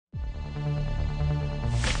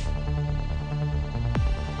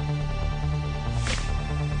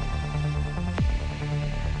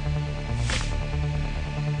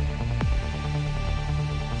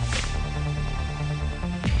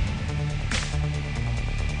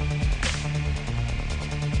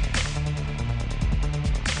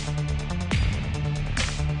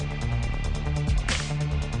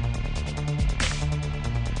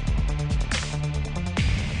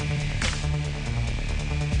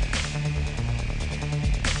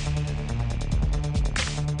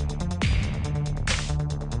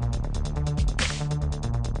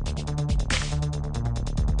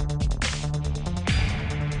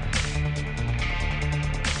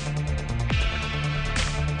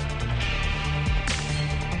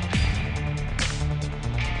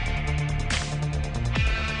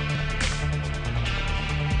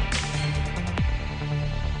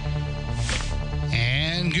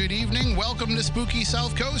welcome to Spooky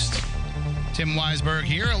South Coast. Tim Weisberg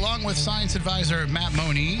here, along with science advisor Matt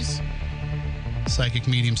Moniz, psychic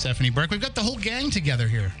medium Stephanie Burke. We've got the whole gang together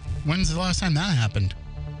here. When's the last time that happened?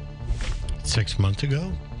 6 months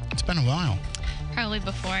ago. It's been a while. Probably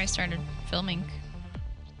before I started filming.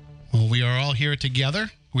 Well, we are all here together.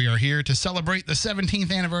 We are here to celebrate the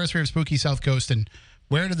 17th anniversary of Spooky South Coast. And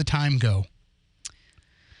where did the time go?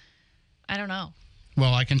 I don't know.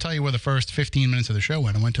 Well, I can tell you where the first 15 minutes of the show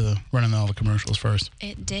went. I went to running all the commercials first.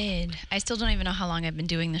 It did. I still don't even know how long I've been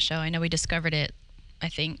doing the show. I know we discovered it, I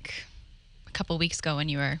think, a couple weeks ago when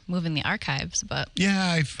you were moving the archives, but...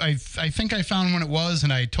 Yeah, I think I found when it was,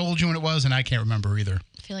 and I told you when it was, and I can't remember either.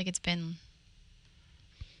 I feel like it's been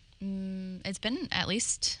at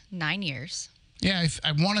least 9 years. Yeah,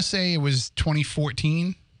 I want to say it was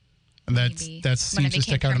 2014. That seems to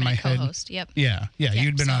stick out in my head. Co-host. Yep. Yeah,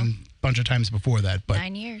 you'd been on a bunch of times before that, but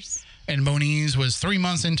 9 years. And Moniz was 3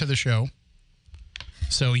 months into the show,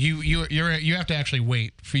 so you have to actually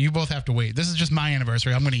wait. You both have to wait. This is just my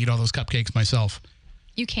anniversary. I'm going to eat all those cupcakes myself.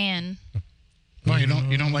 You can. Well, you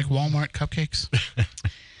don't like Walmart cupcakes?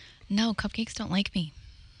 No, cupcakes don't like me.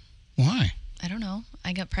 Why? I don't know.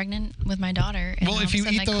 I got pregnant with my daughter. And well, if you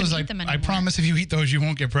eat those, I promise if you eat those, you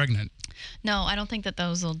won't get pregnant. No, I don't think that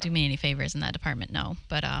those will do me any favors in that department, no.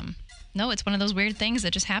 But, no, it's one of those weird things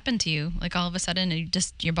that just happen to you. Like, all of a sudden,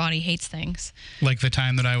 your body hates things. Like the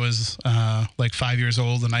time that I was, 5 years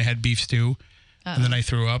old and I had beef stew, and then I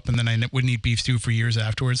threw up, and then I wouldn't eat beef stew for years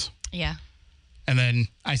afterwards. Yeah. And then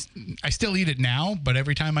I still eat it now, but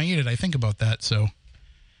every time I eat it, I think about that, so...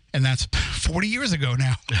 And that's 40 years ago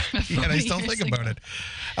now. And I still think about it.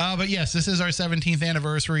 But yes, this is our 17th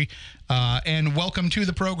anniversary. And welcome to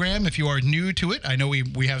the program. If you are new to it, I know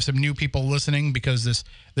we have some new people listening because this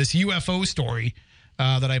UFO story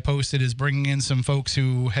that I posted is bringing in some folks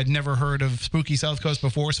who had never heard of Spooky South Coast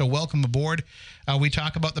before. So welcome aboard. We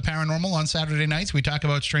talk about the paranormal on Saturday nights. We talk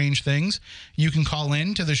about strange things. You can call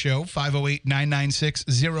in to the show,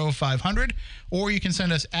 508-996-0500, or you can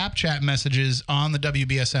send us app chat messages on the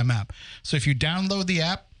WBSM app. So if you download the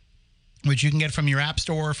app, which you can get from your app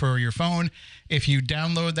store for your phone. If you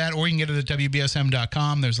download that, or you can get it at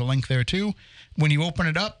WBSM.com, there's a link there too. When you open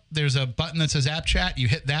it up, there's a button that says App Chat. You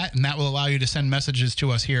hit that, and that will allow you to send messages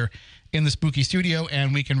to us here in the Spooky Studio,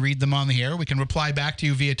 and we can read them on the air. We can reply back to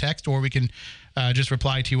you via text, or we can just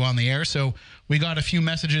reply to you on the air. So we got a few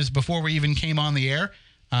messages before we even came on the air.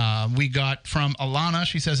 We got from Alana.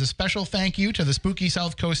 She says, a special thank you to the Spooky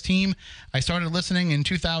South Coast team. I started listening in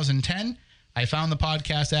 2010. I found the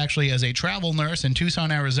podcast actually as a travel nurse in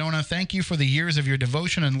Tucson, Arizona. Thank you for the years of your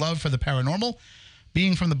devotion and love for the paranormal.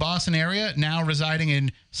 Being from the Boston area, now residing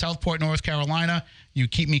in Southport, North Carolina, you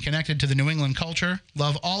keep me connected to the New England culture.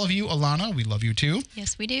 Love all of you, Alana. We love you too.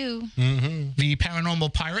 Yes, we do. Mm-hmm. The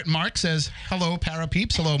paranormal pirate, Mark, says, hello,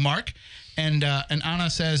 Parapeeps. Hello, Mark. And Anna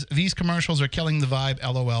says, these commercials are killing the vibe,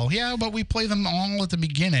 LOL. Yeah, but we play them all at the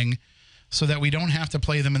beginning so that we don't have to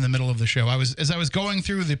play them in the middle of the show. As I was going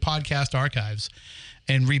through the podcast archives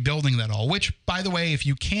and rebuilding that all, which, by the way, if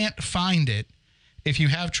you can't find it, if you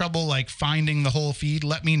have trouble finding the whole feed,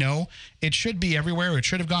 let me know. It should be everywhere. It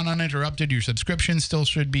should have gone uninterrupted. Your subscription still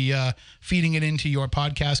should be feeding it into your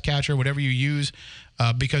podcast catcher, whatever you use,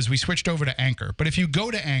 because we switched over to Anchor. But if you go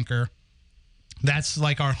to Anchor, that's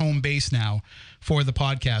like our home base now for the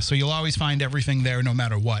podcast. So you'll always find everything there no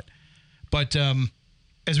matter what. But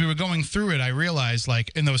as we were going through it, I realized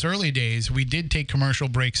in those early days, we did take commercial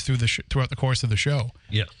breaks throughout the course of the show.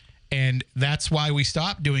 Yes. And that's why we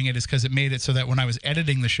stopped doing it, is because it made it so that when I was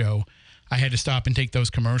editing the show, I had to stop and take those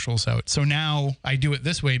commercials out. So now I do it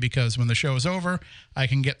this way because when the show is over, I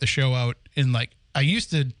can get the show out in I used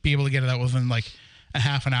to be able to get it out within a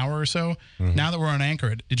half an hour or so. Mm-hmm. Now that we're on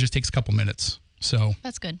Anchor, it just takes a couple minutes. So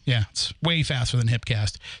that's good. Yeah, it's way faster than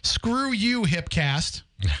Hipcast. Screw you, Hipcast,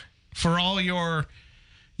 for all your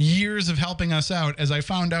years of helping us out. As I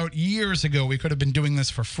found out years ago, we could have been doing this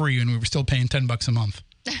for free and we were still paying $10 a month.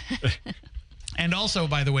 And also,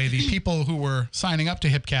 by the way, the people who were signing up to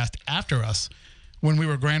Hipcast after us, when we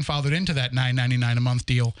were grandfathered into that $9.99 a month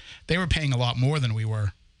deal, they were paying a lot more than we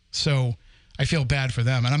were. So I feel bad for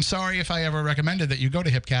them. And I'm sorry if I ever recommended that you go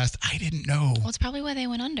to Hipcast. I didn't know. Well, it's probably why they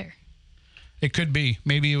went under. It could be.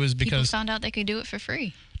 Maybe it was because people found out they could do it for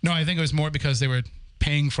free. No, I think it was more because they were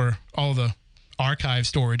paying for all the archive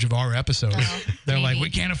storage of our episodes. They're maybe.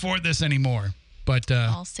 we can't afford this anymore. But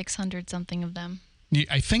all 600 something of them.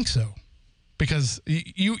 I think so, because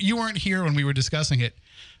you weren't here when we were discussing it.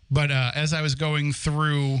 But as I was going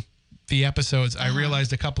through the episodes, I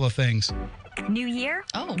realized a couple of things. New year,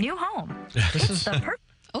 new home. This is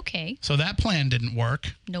okay. So that plan didn't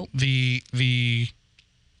work. Nope. The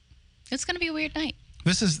It's going to be a weird night.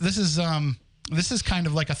 This is kind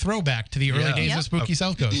of like a throwback to the early days of Spooky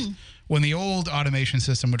South Coast, when the old automation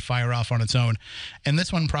system would fire off on its own, and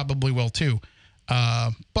this one probably will too.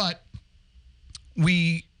 But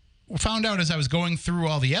we found out as I was going through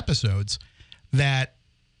all the episodes that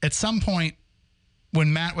at some point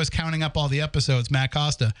when Matt was counting up all the episodes, Matt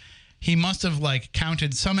Costa, he must have like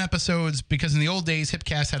counted some episodes, because in the old days,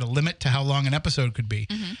 Hipcast had a limit to how long an episode could be.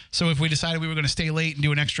 So if we decided we were going to stay late and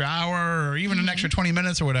do an extra hour or even an extra 20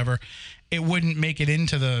 minutes or whatever, it wouldn't make it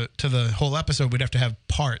into the whole episode. We'd have to have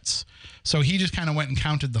parts. So he just kind of went and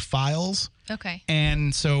counted the files. Okay.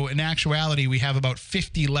 And so in actuality, we have about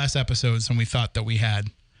 50 less episodes than we thought that we had.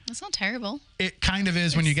 That's not terrible. It kind of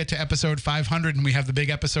is when you get to episode 500 and we have the big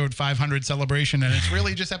episode 500 celebration, and it's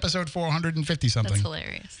really just episode 450 something. That's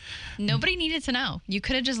hilarious. Nobody needed to know. You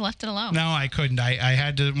could have just left it alone. No, I couldn't. I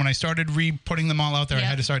had to, when I started putting them all out there, I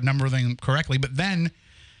had to start numbering them correctly. But then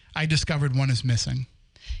I discovered one is missing.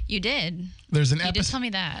 You did. There's an You did tell me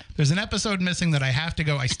that. There's an episode missing that I have to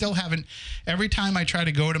go. I still haven't. Every time I try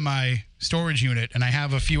to go to my storage unit and I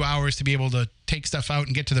have a few hours to be able to take stuff out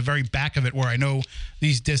and get to the very back of it where I know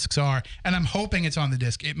these discs are, and I'm hoping it's on the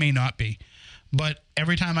disc. It may not be, but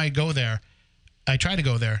every time I go there, I try to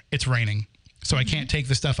go there, it's raining, so I can't take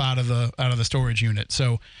the stuff out of the storage unit.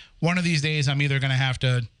 So one of these days, I'm either going to have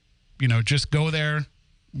to, just go there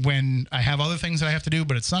when I have other things that I have to do,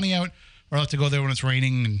 but it's sunny out. Or I'll have to go there when it's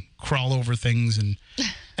raining and crawl over things. And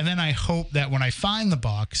then I hope that when I find the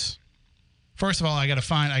box, first of all, I got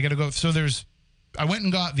to go. So I went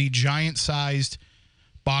and got the giant sized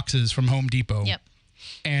boxes from Home Depot. Yep.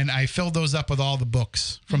 And I filled those up with all the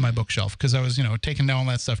books from my bookshelf, because I was, taking all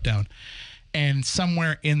that stuff down. And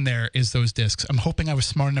somewhere in there is those discs. I'm hoping I was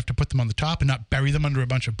smart enough to put them on the top and not bury them under a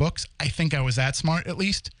bunch of books. I think I was that smart, at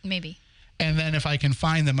least. Maybe. And then if I can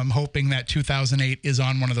find them, I'm hoping that 2008 is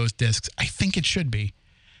on one of those discs. I think it should be.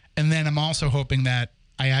 And then I'm also hoping that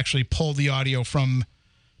I actually pull the audio from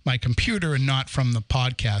my computer and not from the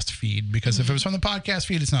podcast feed, because if it was from the podcast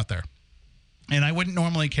feed, it's not there. And I wouldn't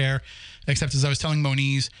normally care, except as I was telling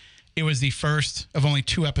Moniz, it was the first of only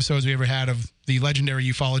 2 episodes we ever had of the legendary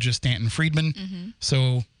ufologist Stanton Friedman.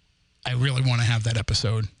 So I really want to have that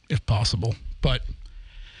episode if possible. But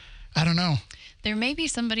I don't know. There may be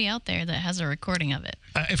somebody out there that has a recording of it.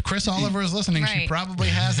 If Chris Oliver is listening, she probably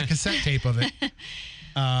has a cassette tape of it. And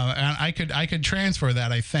I could transfer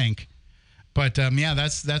that, I think. But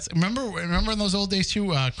that's remember in those old days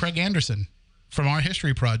too, Craig Anderson from our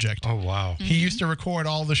history project. Oh wow. He used to record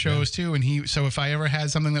all the shows too, and so if I ever had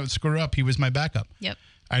something that would screw up, he was my backup. Yep.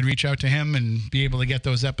 I'd reach out to him and be able to get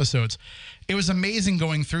those episodes. It was amazing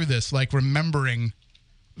going through this, like remembering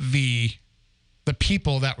the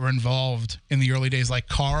people that were involved in the early days. Like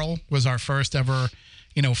Carl was our first ever,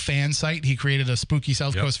 fan site. He created a Spooky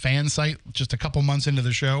South Coast fan site just a couple months into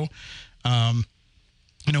the show. Some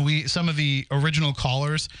of the original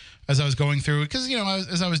callers, as I was going through, because,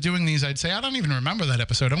 as I was doing these, I'd say, I don't even remember that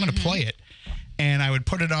episode. I'm going to play it. And I would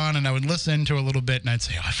put it on and I would listen to a little bit and I'd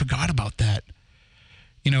say, I forgot about that.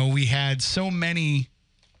 We had so many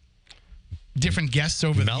different guests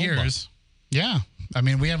over the years. Yeah. I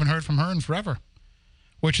mean, we haven't heard from her in forever.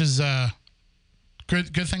 Which is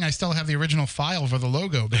good thing I still have the original file for the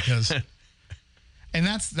logo, because and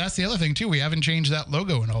that's the other thing too. We haven't changed that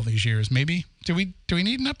logo in all these years. Maybe do we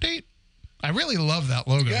need an update? I really love that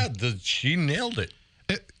logo. Yeah, she nailed it.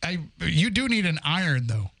 You do need an iron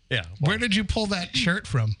though. Yeah. Well, where did you pull that shirt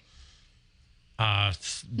from?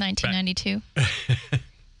 1992.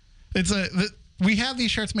 We have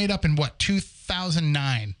these shirts made up in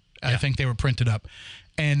 2009. Yeah. I think they were printed up,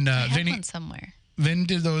 and I have Vinny one somewhere. Vin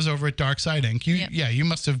did those over at Dark Side Inc. You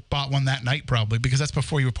must have bought one that night probably, because that's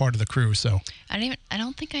before you were part of the crew. So I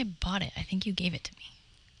don't think I bought it. I think you gave it to me.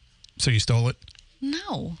 So you stole it?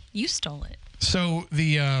 No, you stole it. So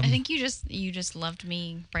I think you just loved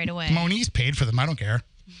me right away. Moniz paid for them. I don't care.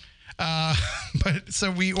 But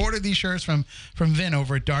so we ordered these shirts from Vin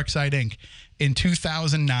over at Dark Side Inc. in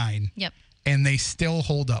 2009. Yep. And they still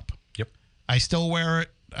hold up. Yep. I still wear it.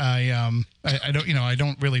 I don't, I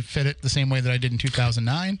don't really fit it the same way that I did in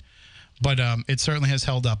 2009, but it certainly has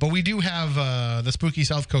held up. But we do have the Spooky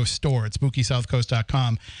South Coast store at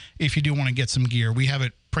SpookySouthCoast.com. If you do want to get some gear, we have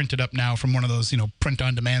it printed up now from one of those, print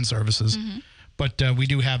on demand services. But we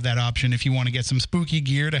do have that option if you want to get some spooky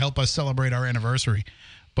gear to help us celebrate our anniversary.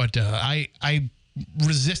 But I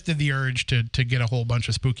resisted the urge to get a whole bunch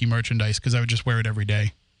of spooky merchandise, because I would just wear it every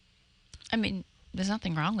day. I mean, there's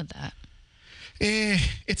nothing wrong with that.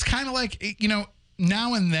 It's kind of like,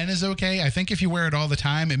 now and then is okay. I think if you wear it all the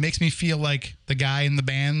time, it makes me feel like the guy in the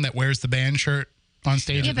band that wears the band shirt on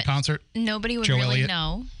stage at the concert. Nobody would Joe really Elliott.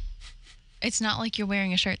 know. It's not like you're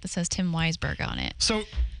wearing a shirt that says Tim Weisberg on it. So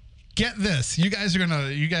get this. You guys are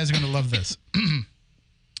gonna love this.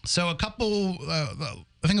 So a couple,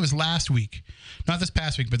 I think it was last week, not this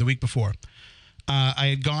past week, but the week before, I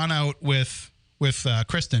had gone out with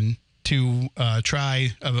Kristen to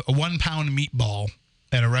try a 1 pound meatball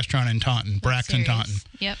at a restaurant in Taunton, Braxton, Taunton.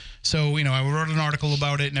 Yep. So, I wrote an article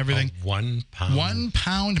about it and everything. 1 pound. 1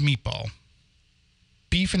 pound meatball,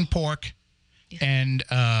 beef and pork, and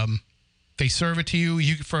they serve it to you.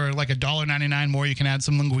 You for like $1.99 more. You can add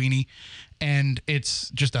some linguine, and it's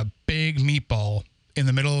just a big meatball in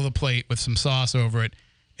the middle of the plate with some sauce over it,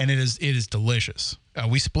 and it is delicious.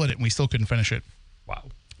 We split it and we still couldn't finish it. Wow.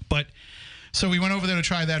 But so we went over there to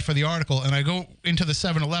try that for the article, and I go into the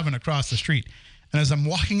 7-Eleven across the street, and as I'm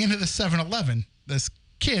walking into the 7-Eleven, this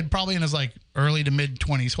kid, probably in his like early to mid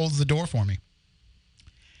 20s, holds the door for me,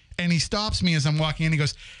 and he stops me as I'm walking in. He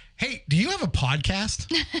goes, "Hey, do you have a podcast?"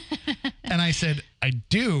 And I said, "I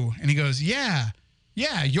do." And he goes, Yeah,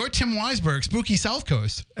 you're Tim Weisberg, Spooky South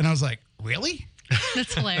Coast." And I was like, "Really?"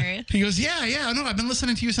 That's hilarious. He goes, yeah, no, I've been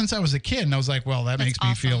listening to you since I was a kid. And I was like, well, that makes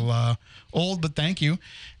me feel old, but thank you.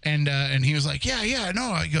 And he was like, yeah,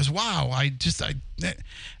 no. He goes, wow,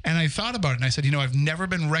 and I thought about it, and I said, I've never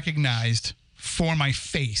been recognized for my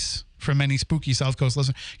face from any Spooky South Coast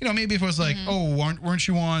listener. Maybe if it was like, oh, weren't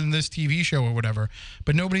you on this TV show or whatever?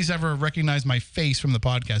 But nobody's ever recognized my face from the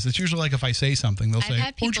podcast. It's usually like if I say something, they'll say,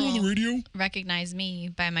 "Aren't you on the radio?" Recognize me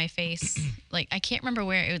by my face. Like, I can't remember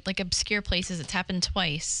where. It was like obscure places. It's happened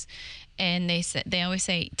twice. And they always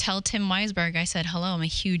say, "Tell Tim Weisberg I said hello. I'm a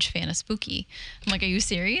huge fan of Spooky." I'm like, are you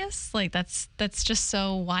serious? Like, that's just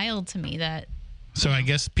so wild to me that. So I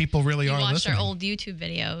guess people really are watched listening. our old YouTube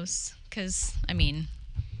videos because,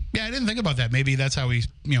 yeah, I didn't think about that. Maybe that's how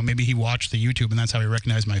maybe he watched the YouTube and that's how he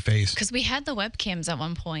recognized my face. Because we had the webcams at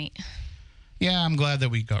one point. Yeah, I'm glad that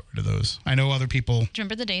we got rid of those. I know other people. Do you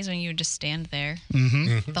remember the days when you would just stand there?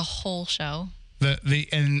 Mm-hmm. The whole show.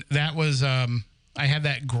 And that was I had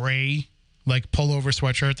that gray like pullover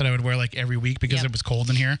sweatshirt that I would wear like every week because it was cold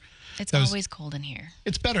in here. It's always cold in here.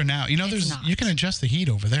 It's better now. You can adjust the heat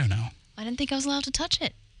over there now. I didn't think I was allowed to touch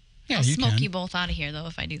it. Yeah, I'll smoke can. you both out of here though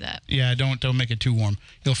if I do that. Yeah, don't make it too warm.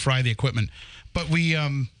 You'll fry the equipment. But we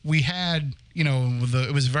had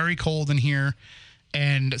it was very cold in here,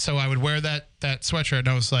 and so I would wear that sweatshirt, and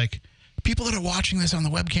I was like, people that are watching this on the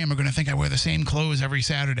webcam are going to think I wear the same clothes every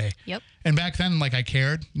Saturday. Yep. And back then, like, I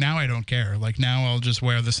cared. Now I don't care. Like, now I'll just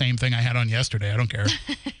wear the same thing I had on yesterday. I don't care.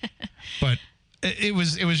 But it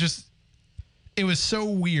was so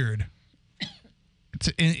weird.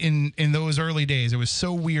 In those early days, it was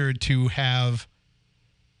so weird to have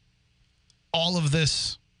all of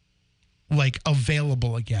this like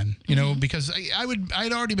available again, because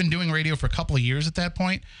I'd already been doing radio for a couple of years at that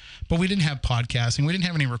point, but we didn't have podcasting. We didn't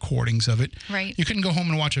have any recordings of it. Right. You couldn't go home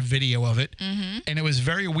and watch a video of it. Mm-hmm. And it was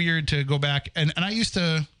very weird to go back. And I used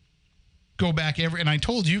to go back and I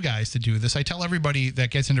told you guys to do this. I tell everybody that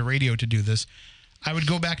gets into radio to do this. I would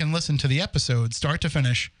go back and listen to the episode start to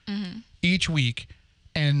finish each week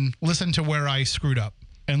and listen to where I screwed up.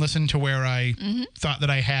 And listen to where I thought that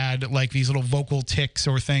I had like these little vocal tics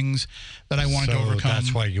or things that I wanted to overcome.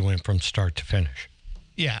 That's why you went from start to finish.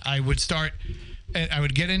 Yeah, I would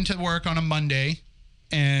get into work on a Monday,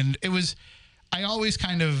 and I always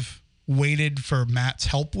kind of waited for Matt's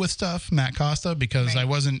help with stuff, Matt Costa, because I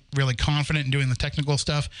wasn't really confident in doing the technical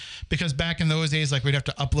stuff. Because back in those days, like we'd have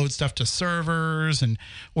to upload stuff to servers, and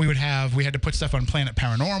we had to put stuff on Planet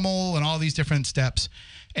Paranormal and all these different steps.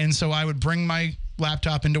 And so I would bring my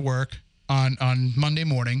laptop into work on Monday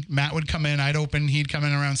morning. Matt would come in. He'd come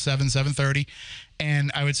in around 7:30.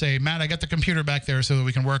 And I would say, Matt, I got the computer back there so that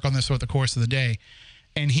we can work on this throughout the course of the day.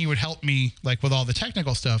 And he would help me like with all the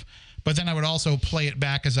technical stuff. But then I would also play it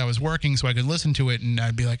back as I was working so I could listen to it. And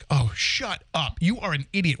I'd be like, oh, shut up. You are an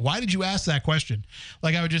idiot. Why did you ask that question?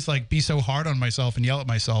 Like I would just like be so hard on myself and yell at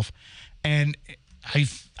myself. And I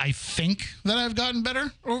think that I've gotten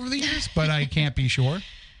better over the years, but I can't be sure.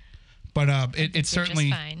 But it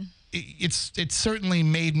certainly it's certainly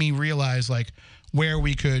made me realize like where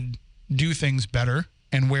we could do things better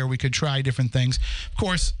and where we could try different things. Of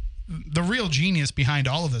course, the real genius behind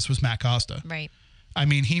all of this was Matt Costa. Right. I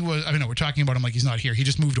mean, we're talking about him like he's not here. He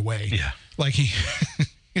just moved away. Yeah. Like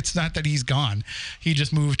it's not that he's gone. He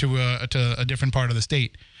just moved to a different part of the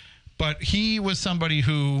state. But he was somebody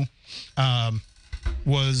who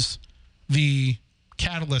was the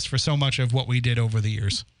catalyst for so much of what we did over the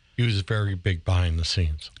years. He was very big behind the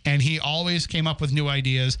scenes. And he always came up with new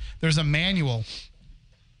ideas. There's a manual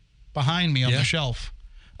behind me on the shelf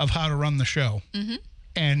of how to run the show. Mm-hmm.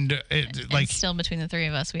 And and still between the three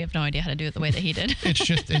of us, we have no idea how to do it the way that he did.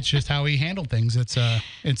 it's just how he handled things. It's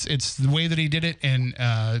the way that he did it, and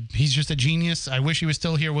he's just a genius. I wish he was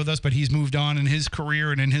still here with us, but he's moved on in his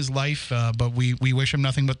career and in his life. But we wish him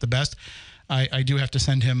nothing but the best. I do have to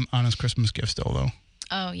send him Anna's Christmas gift still, though.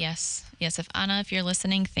 Oh, yes. Yes, Anna, if you're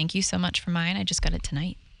listening, thank you so much for mine. I just got it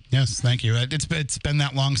tonight. Yes, thank you. It's been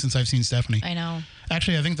that long since I've seen Stephanie. I know.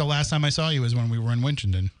 Actually, I think the last time I saw you was when we were in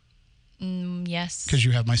Winchendon. Yes. Because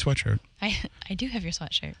you have my sweatshirt. I do have your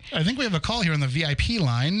sweatshirt. I think we have a call here on the VIP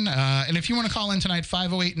line. And if you want to call in tonight,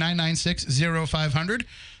 508-996-0500.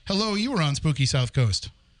 Hello, you were on Spooky South Coast.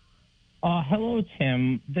 Hello,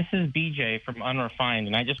 Tim. This is BJ from Unrefined,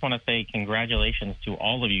 and I just want to say congratulations to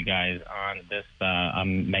all of you guys on this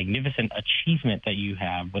magnificent achievement that you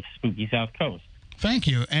have with Spooky South Coast. Thank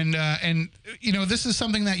you. And this is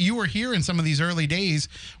something that you were here in some of these early days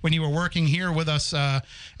when you were working here with us at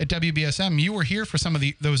WBSM. You were here for some of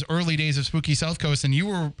those early days of Spooky South Coast, and you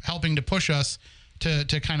were helping to push us to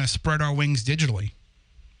kind of spread our wings digitally.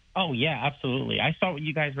 Oh, yeah, absolutely. I saw what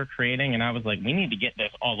you guys were creating, and I was like, we need to get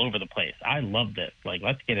this all over the place. I love this. Like,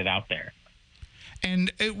 let's get it out there.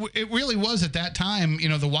 And it really was at that time,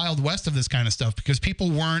 the Wild West of this kind of stuff, because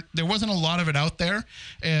there wasn't a lot of it out there.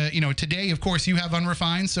 Today, of course, you have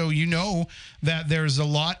Unrefined, so you know that there's a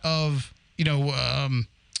lot of, a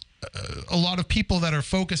lot of people that are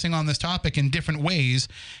focusing on this topic in different ways.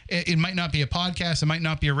 It might not be a podcast, it might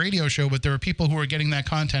not be a radio show, but there are people who are getting that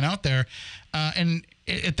content out there. And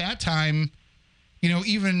at that time,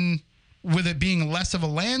 even with it being less of a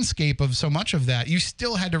landscape of so much of that, you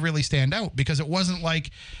still had to really stand out, because it wasn't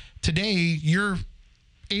like today you're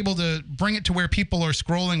able to bring it to where people are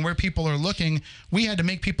scrolling, where people are looking. We had to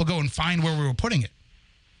make people go and find where we were putting it.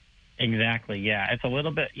 Exactly, yeah. It's a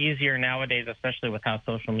little bit easier nowadays, especially with how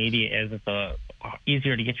social media is. It's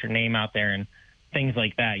easier to get your name out there and things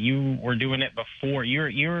like that. You were doing it before.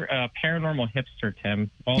 You're a paranormal hipster,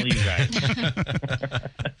 Tim. All of you guys.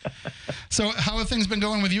 So how have things been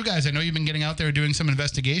going with you guys? I know you've been getting out there doing some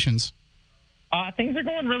investigations. Things are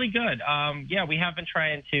going really good. Yeah, we have been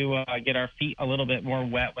trying to get our feet a little bit more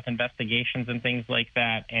wet with investigations and things like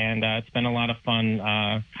that. And it's been a lot of fun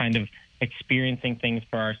kind of experiencing things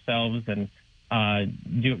for ourselves and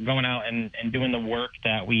going out and doing the work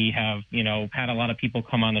that we have, had a lot of people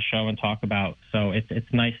come on the show and talk about. So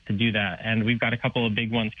it's nice to do that. And we've got a couple of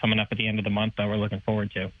big ones coming up at the end of the month that we're looking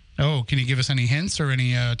forward to. Oh, can you give us any hints or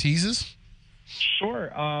any teases?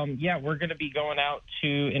 Sure. Yeah, we're going to be going out to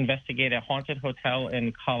investigate a haunted hotel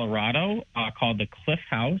in Colorado called the Cliff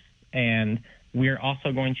House. And we're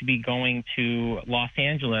also going to be going to Los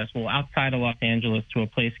Angeles, outside of Los Angeles, to a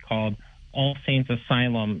place called All Saints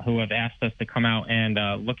Asylum, who have asked us to come out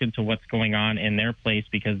and look into what's going on in their place,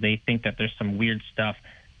 because they think that there's some weird stuff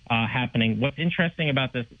happening. What's interesting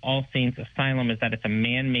about this All Saints Asylum is that it's a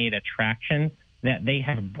man-made attraction that they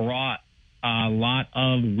have brought a lot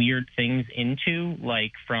of weird things into,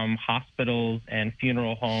 like from hospitals and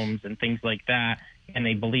funeral homes and things like that, and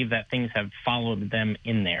they believe that things have followed them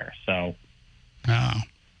in there. So,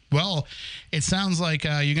 well, it sounds like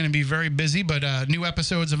you're going to be very busy, but new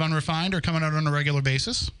episodes of Unrefined are coming out on a regular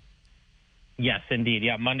basis. Yes, indeed.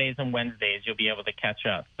 Yeah, Mondays and Wednesdays you'll be able to catch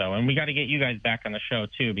up. So, and we got to get you guys back on the show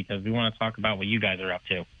too, because we want to talk about what you guys are up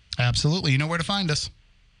to. Absolutely. You know where to find us.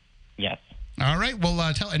 Yes. All right.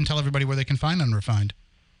 Well, tell everybody where they can find Unrefined.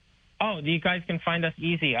 Oh, you guys can find us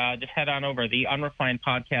easy. Just head on over the Unrefined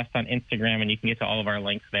Podcast on Instagram, and you can get to all of our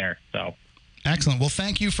links there. So, excellent. Well,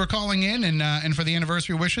 thank you for calling in and for the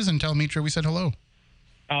anniversary wishes, and tell Mitra we said hello.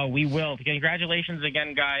 We will. Congratulations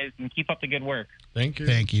again, guys, and keep up the good work. Thank you.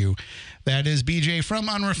 Thank you. That is BJ from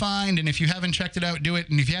Unrefined, and if you haven't checked it out, do it.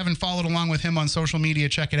 And if you haven't followed along with him on social media,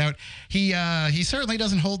 check it out. He certainly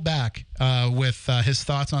doesn't hold back with his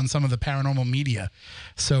thoughts on some of the paranormal media,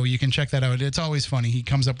 so you can check that out. It's always funny. He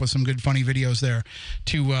comes up with some good, funny videos there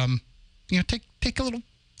to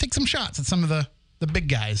take some shots at some of the big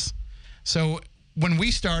guys. So when we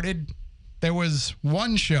started, there was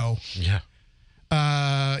one show. Yeah.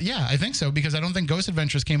 Yeah, I think so, because I don't think Ghost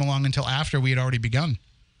Adventures came along until after we had already begun.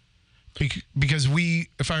 Because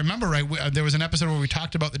if I remember right, there was an episode where we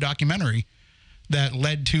talked about the documentary that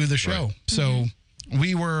led to the show. Right. So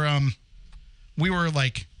we were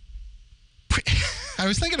like, I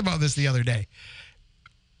was thinking about this the other day.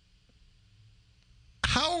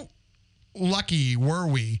 How lucky were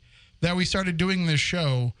we that we started doing this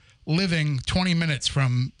show living 20 minutes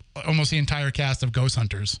from almost the entire cast of Ghost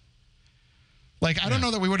Hunters? Like, I don't know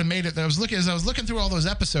that we would have made it. As I was looking through all those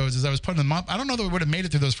episodes, as I was putting them up, I don't know that we would have made it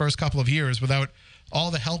through those first couple of years without all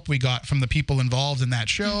the help we got from the people involved in that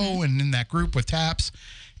show and in that group with Taps.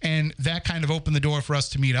 And that kind of opened the door for us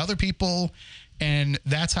to meet other people. And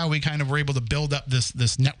that's how we kind of were able to build up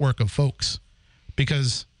this network of folks.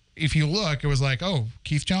 Because if you look, it was like, oh,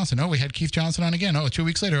 Keith Johnson. Oh, we had Keith Johnson on again. Oh, 2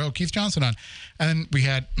 weeks later, oh, Keith Johnson on. And then we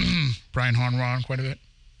had Brian Harnois on quite a bit.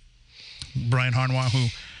 Brian Harnois, who...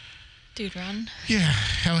 Dude run. Yeah,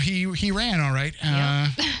 hell, he ran all right.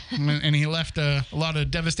 And he left a lot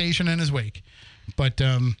of devastation in his wake. But,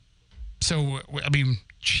 so, I mean,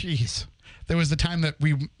 jeez. There was the time that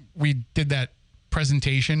we did that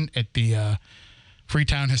presentation at the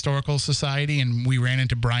Freetown Historical Society, and we ran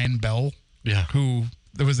into Brian Bell. Yeah. Who...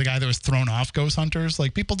 There was the guy that was thrown off Ghost Hunters.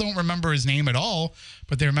 Like, people don't remember his name at all,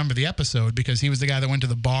 but they remember the episode because he was the guy that went to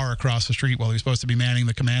the bar across the street while he was supposed to be manning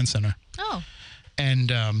the command center. Oh.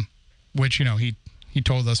 And, which, you know, he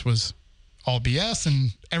told us was all BS,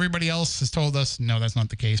 and everybody else has told us, no, that's not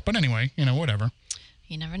the case. But anyway, you know, whatever.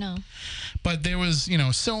 You never know. But there was, you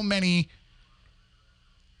know, so many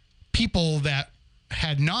people that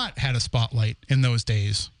had not had a spotlight in those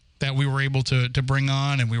days that we were able to bring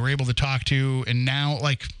on and we were able to talk to. And now,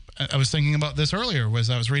 like, I was thinking about this earlier, was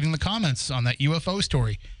I was reading the comments on that UFO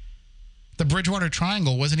story. The Bridgewater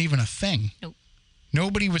Triangle wasn't even a thing. Nope.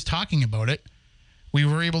 Nobody was talking about it. We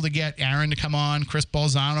were able to get Aaron to come on, Chris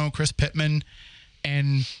Balzano, Chris Pittman,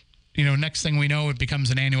 and, you know, next thing we know, it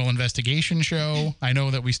becomes an annual investigation show. I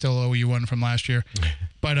know that we still owe you one from last year.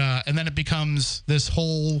 But, and then it becomes this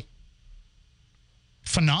whole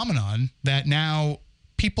phenomenon that now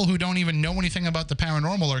people who don't even know anything about the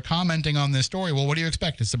paranormal are commenting on this story. Well, what do you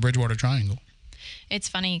expect? It's the Bridgewater Triangle. It's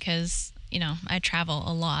funny because, you know, I travel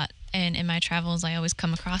a lot, and in my travels, I always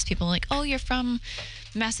come across people like, oh, you're from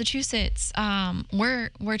Massachusetts.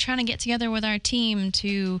 We're trying to get together with our team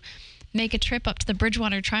to make a trip up to the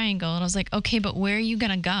Bridgewater Triangle. And I was like, okay, but where are you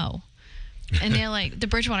going to go? And they're like, the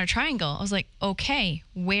Bridgewater Triangle. I was like, okay,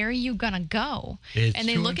 where are you going to go? It's And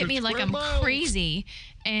they look at me like I'm 200 square miles. crazy.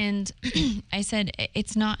 And I said,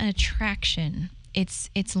 it's not an attraction. It's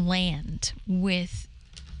land with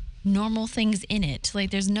normal things in it.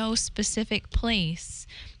 Like, there's no specific place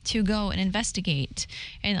to go and investigate.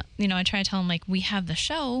 And, you know, I try to tell them, like, we have the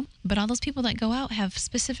show, but all those people that go out have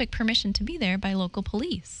specific permission to be there by local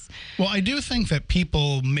police. Well, I do think that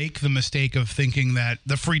people make the mistake of thinking that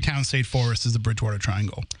the Freetown State Forest is the Bridgewater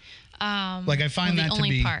Triangle. Like, I find well, that the to only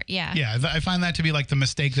be part, yeah. Yeah, I find that to be like the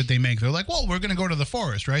mistake that they make. They're like, well, we're going to go to the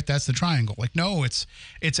forest, right? That's the triangle. Like, no, it's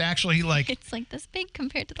actually like It's like this big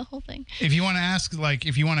compared to the whole thing. if you want to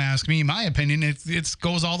ask me my opinion, it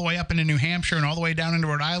goes all the way up into New Hampshire and all the way down into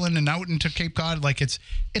Rhode Island and out into Cape Cod. Like, it's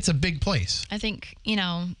a big place. I think, you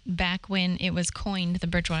know, back when it was coined the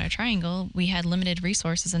Bridgewater Triangle, we had limited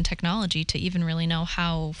resources and technology to even really know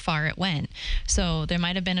how far it went. So there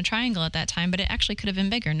might have been a triangle at that time, but it actually could have been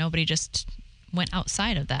bigger. Nobody just went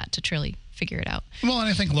outside of that to truly figure it out. Well, and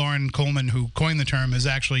I think Lauren Coleman, who coined the term, has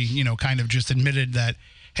actually, you know, kind of just admitted that,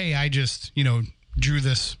 hey, I just, you know, drew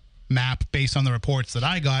this map based on the reports that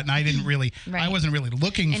I got, and I didn't really, Right. I wasn't really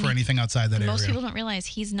looking And for anything outside that Most area. people don't realize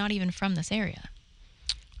he's not even from this area.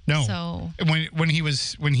 No. So- when he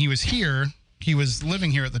was here, he was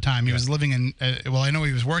living here at the time. He was living in well, I know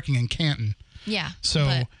he was working in Canton. Yeah. So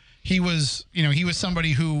but- he was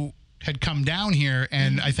somebody who had come down here,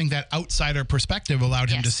 and I think that outsider perspective allowed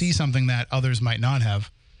him to Yes. see something that others might not have.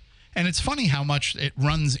 And it's funny how much it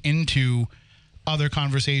runs into other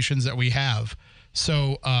conversations that we have.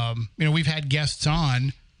 So, you know, we've had guests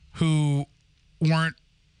on who weren't,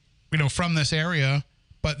 you know, from this area,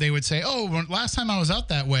 but they would say, oh, last time I was out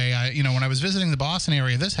that way, when I was visiting the Boston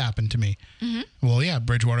area, this happened to me. Well, yeah,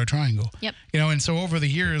 Bridgewater Triangle. Yep. You know, and so over the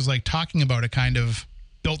years, like, talking about it kind of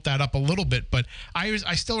built that up a little bit. But I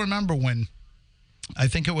still remember when, I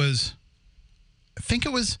think it was, can't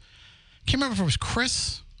remember if it was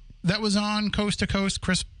Chris that was on Coast to Coast,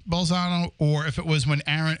 Chris Balzano, or if it was when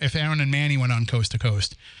Aaron and Manny went on Coast to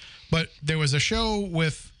Coast. But there was a show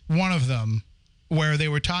with one of them where they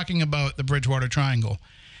were talking about the Bridgewater Triangle.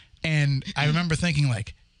 And I remember thinking,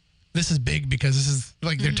 like, this is big because this is,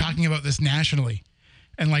 like, they're talking about this nationally.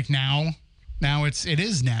 And, like, now it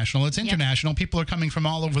is national. It's international. People are coming from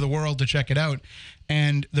all over the world to check it out.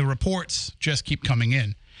 And the reports just keep coming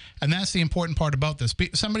in. And that's the important part about this.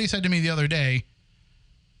 Somebody said to me the other day,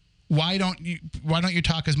 why don't you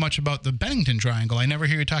talk as much about the Bennington Triangle? I never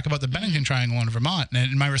hear you talk about the Bennington Triangle in Vermont.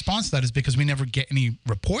 And my response to that is because we never get any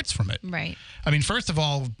reports from it. Right. I mean, first of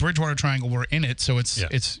all, Bridgewater Triangle, we're in it, so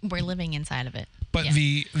it's. We're living inside of it. But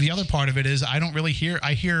Yeah. the other part of it is I don't really hear.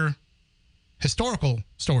 I hear historical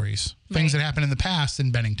stories, things Right. that happened in the past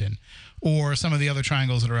in Bennington, or some of the other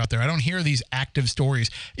triangles that are out there. I don't hear these active stories.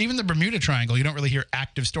 Even the Bermuda Triangle, you don't really hear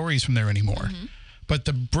active stories from there anymore. But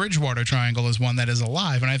the Bridgewater Triangle is one that is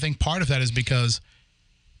alive. And I think part of that is because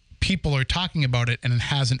people are talking about it and it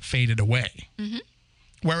hasn't faded away. Mm-hmm.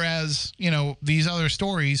 Whereas, these other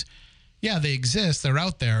stories, yeah, they exist. They're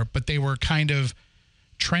out there, but they were kind of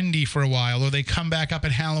trendy for a while, or they come back up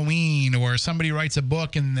at Halloween, or somebody writes a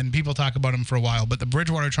book and then people talk about them for a while. But the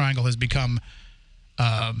Bridgewater Triangle has become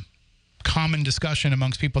common discussion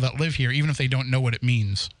amongst people that live here, even if they don't know what it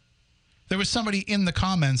means. There was somebody in the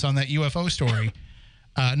comments on that UFO story,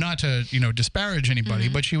 not to disparage anybody,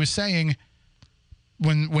 but she was saying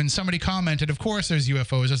when somebody commented, of course there's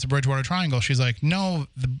UFOs, that's the Bridgewater Triangle. She's like, no,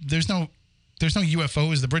 there's no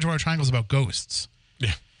UFOs. The Bridgewater Triangle is about ghosts.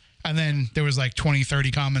 Yeah. And then there was like 20,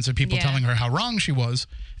 30 comments of people telling her how wrong she was,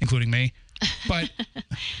 including me. But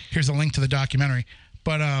here's a link to the documentary.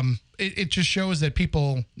 But it just shows that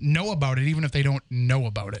people know about it, even if they don't know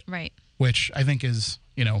about it. Right. Which I think is,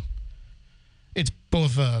 it's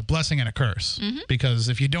both a blessing and a curse. Mm-hmm. Because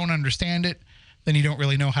if you don't understand it, then you don't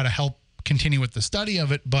really know how to help continue with the study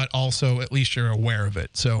of it, but also at least you're aware of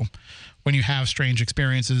it. So when you have strange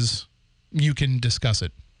experiences, you can discuss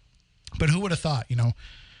it. But who would have thought,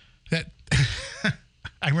 that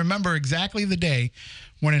I remember exactly the day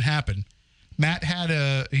when it happened. Matt had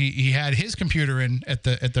he had his computer in at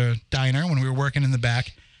the diner when we were working in the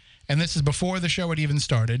back, and this is before the show had even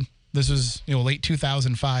started. This was late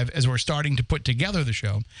 2005 as we're starting to put together the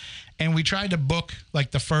show, and we tried to book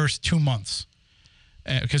like the first 2 months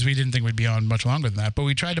because we didn't think we'd be on much longer than that. But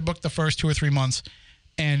we tried to book the first 2 or 3 months,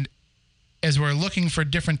 and as we're looking for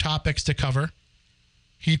different topics to cover,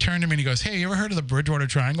 he turned to me and he goes, "Hey, you ever heard of the Bridgewater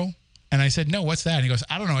Triangle?" And I said, "No, what's that?" And he goes,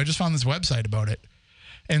 "I don't know. I just found this website about it."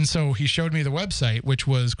 And so he showed me the website, which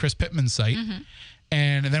was Chris Pittman's site. Mm-hmm.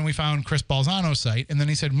 And then we found Chris Balzano's site. And then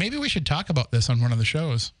he said, maybe we should talk about this on one of the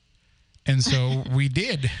shows. And so we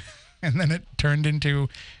did. And then it turned into,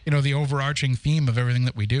 the overarching theme of everything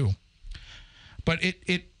that we do. But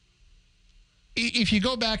if you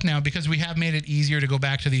go back now, because we have made it easier to go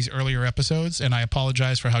back to these earlier episodes, and I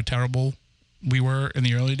apologize for how terrible we were in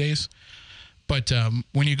the early days. But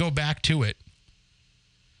when you go back to it,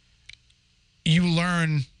 you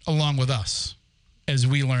learn along with us as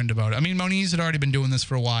we learned about it. I mean, Moniz had already been doing this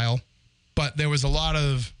for a while, but there was a lot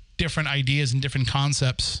of different ideas and different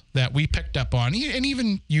concepts that we picked up on. And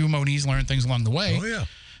even you, Moniz, learned things along the way. Oh, yeah.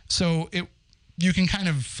 So you can kind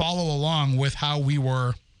of follow along with how we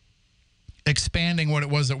were expanding what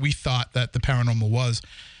it was that we thought that the paranormal was.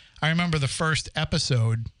 I remember the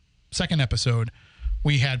second episode,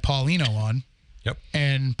 we had Paulino on. Yep.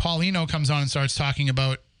 And Paulino comes on and starts talking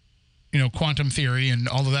about quantum theory and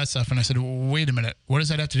all of that stuff. And I said, wait a minute, what does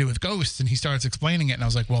that have to do with ghosts? And he starts explaining it. And I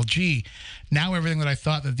was like, well, gee, now everything that I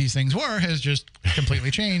thought that these things were has just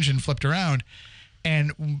completely changed and flipped around.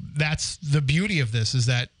 And that's the beauty of this, is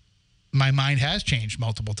that my mind has changed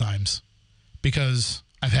multiple times because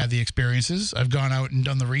I've had the experiences. I've gone out and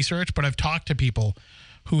done the research, but I've talked to people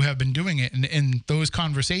who have been doing it. And those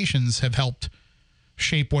conversations have helped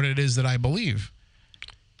shape what it is that I believe.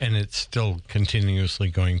 And it's still continuously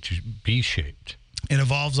going to be shaped. It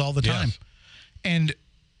evolves all the time. Yes. And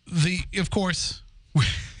of course,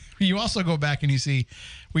 you also go back and you see,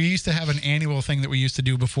 we used to have an annual thing that we used to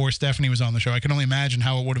do before Stephanie was on the show. I can only imagine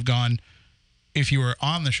how it would have gone if you were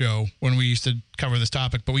on the show when we used to cover this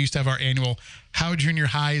topic. But we used to have our annual How Junior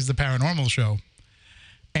High is the Paranormal show.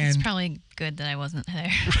 And it's probably good that I wasn't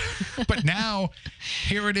there. But now,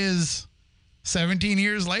 here it is, 17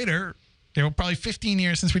 years later, probably 15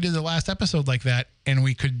 years since we did the last episode like that, and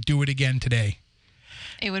we could do it again today.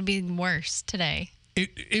 It would be worse today.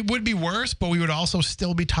 It would be worse, but we would also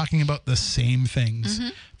still be talking about the same things. Mm-hmm.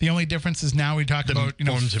 The only difference is now we talk about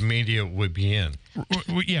forms of media would be in.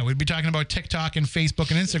 Yeah, we'd be talking about TikTok and Facebook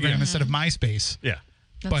and Instagram instead of MySpace. Yeah,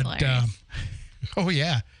 that's hilarious.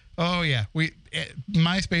 Oh yeah.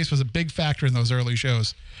 MySpace was a big factor in those early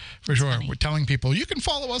shows, for sure. Funny. We're telling people you can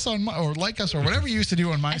follow us on or like us or whatever you used to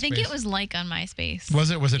do on MySpace. I think it was like on MySpace.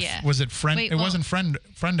 Was it? Yeah. Was it friend? Wait, it wasn't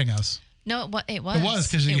friending us. No, it was. It was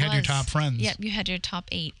because you had your top friends. Yep, you had your top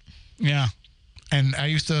 8. Yeah, and I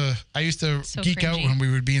used to so geek cringy. out when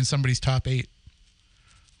we would be in somebody's top 8.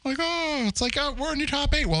 Like, it's like we're in your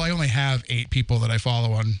top 8. Well, I only have 8 people that I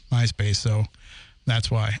follow on MySpace, so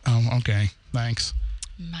that's why. Okay, thanks.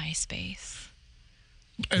 MySpace.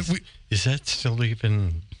 Is that still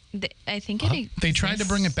even? I think it. They tried to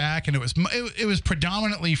bring it back, and it was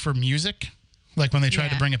predominantly for music, like when they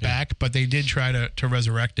tried to bring it back. But they did try to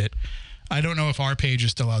resurrect it. I don't know if our page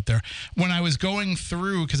is still out there. When I was going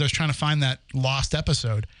through, because I was trying to find that lost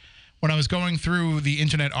episode, when I was going through the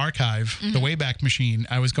Internet Archive, the Wayback Machine,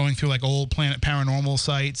 I was going through like old Planet Paranormal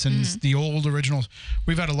sites and the old originals.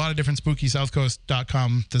 We've had a lot of different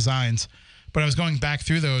SpookySouthCoast.com designs, but I was going back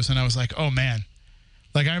through those and I was like, oh man.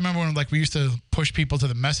 Like I remember when like we used to push people to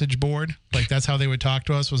the message board. Like that's how they would talk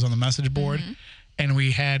to us, was on the message board. And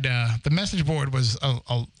we had, the message board was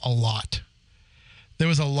a lot. There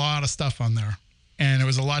was a lot of stuff on there and it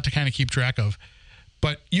was a lot to kind of keep track of.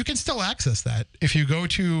 But you can still access that. If you go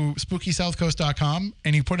to SpookySouthCoast.com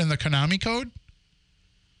and you put in the Konami code.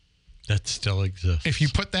 That still exists. If you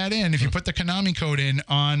put that in, if you put the Konami code in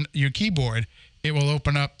on your keyboard, it will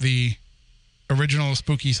open up the original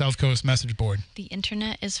Spooky South Coast message board. The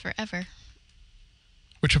internet is forever.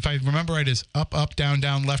 Which, if I remember right, is up, up, down,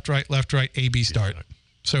 down, left, right, A, B, start.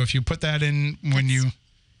 So if you put that in when That's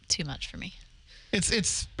too much for me.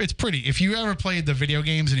 It's pretty. If you ever played the video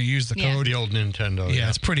games and you use the code, the old Nintendo. yeah,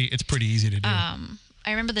 it's pretty easy to do. I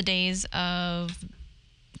remember the days of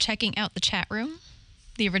checking out the chat room,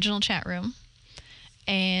 the original chat room,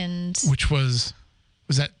 and which was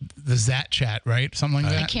that the Zat chat, right? Something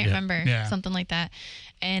like that. I can't remember. Yeah. Something like that.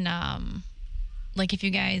 And like if you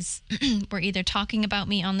guys were either talking about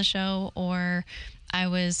me on the show or I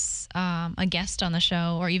was a guest on the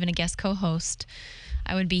show or even a guest co-host,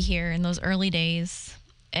 I would be here in those early days.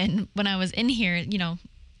 And when I was in here, you know,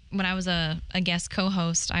 when I was a guest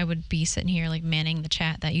co-host, I would be sitting here like manning the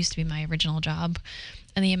chat. That used to be my original job.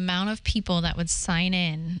 And the amount of people that would sign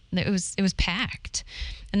in, it was packed.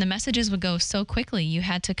 And the messages would go so quickly. You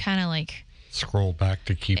had to kind of like scroll back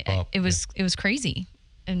to keep up. It was crazy.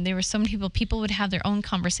 And there were so many people would have their own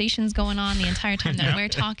conversations going on the entire time that we're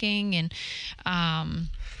talking. And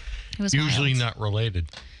it was usually wild. not related.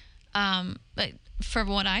 But for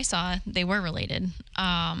what I saw, they were related.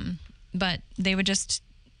 But they would just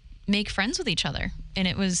make friends with each other. And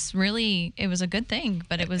it was a good thing,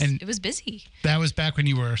 but it was busy. That was back when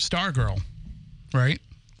you were Stargirl, right?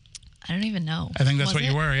 I don't even know. I think that's Was what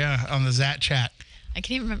you it? were, yeah, on the Zat chat. I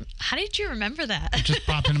can't even remember. How did you remember that? It just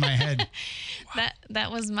popped into my head.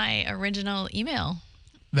 That was my original email.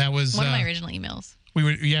 That was One of my original emails. We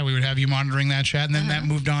would have you monitoring that chat, and then that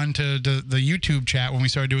moved on to the YouTube chat when we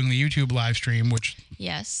started doing the YouTube live stream, which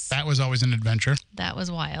Yes. that was always an adventure. That was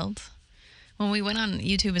wild. When we went on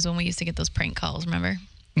YouTube is when we used to get those prank calls, remember?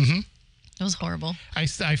 Mm-hmm. It was horrible. I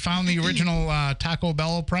found the original Taco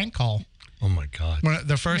Bell prank call. Oh my God! When,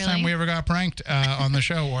 the first time we ever got pranked on the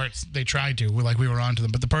show, or they tried to, we were on to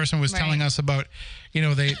them. But the person was telling us about,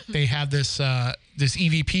 they had this this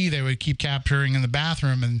EVP they would keep capturing in the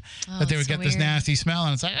bathroom, and that they would get this nasty smell,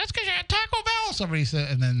 and it's like, that's because you're at Taco Bell. Somebody said,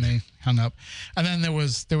 and then they hung up. And then there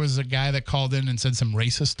was a guy that called in and said some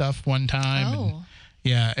racist stuff one time. Oh. And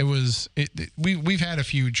yeah, it was. We've had a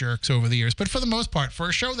few jerks over the years, but for the most part, for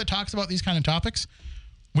a show that talks about these kind of topics,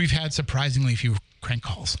 we've had surprisingly few crank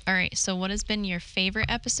calls. All right. So what has been your favorite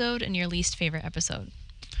episode and your least favorite episode?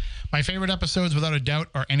 My favorite episodes, without a doubt,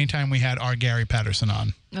 are anytime we had our Gary Patterson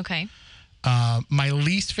on. Okay. My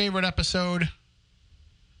least favorite episode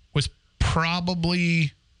was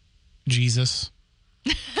probably Jesus.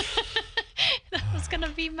 That was going to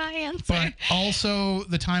be my answer. But also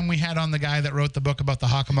the time we had on the guy that wrote the book about the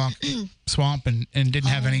Hockomock Swamp and didn't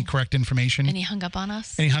have any correct information. And he hung up on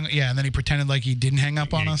us? And and then he pretended like he didn't hang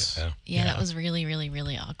up on us. Yeah, that was really, really,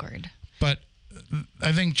 really awkward. But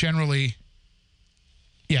I think generally,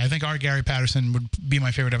 I think our Gary Patterson would be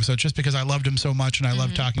my favorite episode just because I loved him so much and I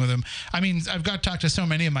loved talking with him. I mean, I've got to talk to so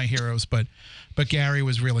many of my heroes, but Gary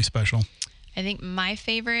was really special. I think my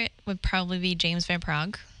favorite would probably be James Van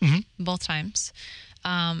Prague, both times.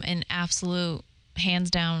 And absolute,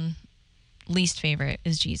 hands down, least favorite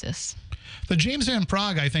is Jesus. The James Van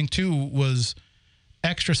Prague, I think, too, was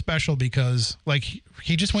extra special because, like,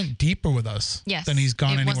 he just went deeper with us than he's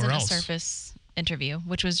gone anywhere else. It wasn't a surface interview,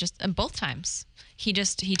 which was just both times. He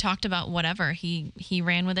talked about whatever. He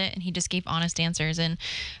ran with it, and he just gave honest answers. And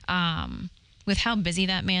with how busy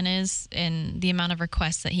that man is and the amount of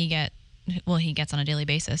requests that he gets on a daily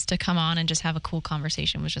basis, to come on and just have a cool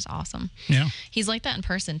conversation was just awesome. Yeah. He's like that in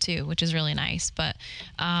person too, which is really nice. But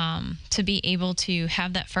to be able to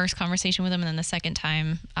have that first conversation with him and then the second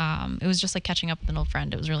time, it was just like catching up with an old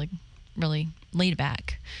friend. It was really, really laid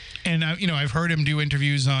back. And, I've heard him do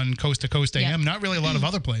interviews on Coast to Coast AM, not really a lot of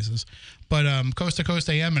other places, but Coast to Coast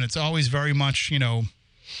AM, and it's always very much,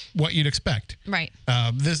 what you'd expect. Right.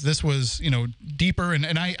 This was, deeper,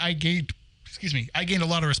 and I gained a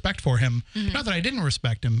lot of respect for him. Not that I didn't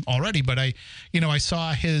respect him already, but I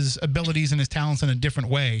saw his abilities and his talents in a different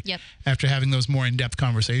way after having those more in-depth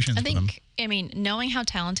conversations with him. I mean, knowing how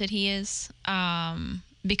talented he is,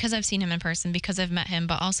 because I've seen him in person, because I've met him,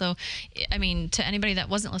 but also, I mean, to anybody that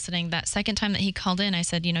wasn't listening, that second time that he called in, I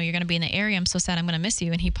said, you're going to be in the area. I'm so sad. I'm going to miss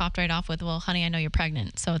you. And he popped right off with, well, honey, I know you're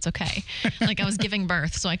pregnant, so it's okay. Like, I was giving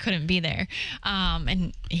birth, so I couldn't be there.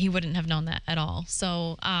 And he wouldn't have known that at all.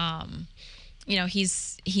 So,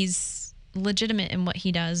 he's legitimate in what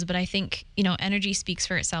he does, but I think, energy speaks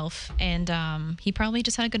for itself, and he probably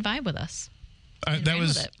just had a good vibe with us.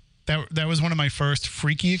 That was one of my first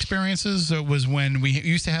freaky experiences. It was when we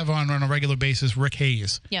used to have on a regular basis Rick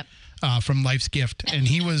Hayes. Yep. From Life's Gift, and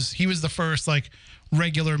he was the first like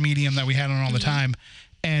regular medium that we had on all the time,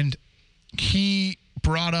 and he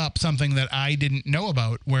brought up something that I didn't know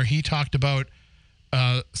about, where he talked about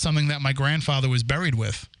something that my grandfather was buried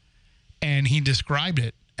with, and he described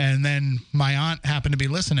it. And then my aunt happened to be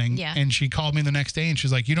listening, and she called me the next day, and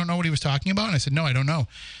she's like, "You don't know what he was talking about?" And I said, "No, I don't know."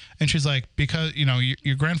 And she's like, "Because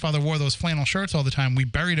your grandfather wore those flannel shirts all the time. We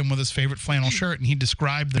buried him with his favorite flannel shirt, and he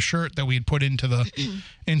described the shirt that we had put into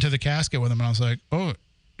the casket with him." And I was like, "Oh,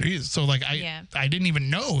 geez." So like I didn't even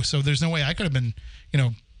know. So there's no way I could have been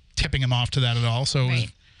tipping him off to that at all. So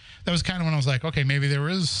that was kind of when I was like, okay, maybe there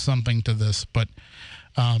is something to this. But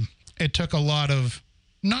it took a lot of.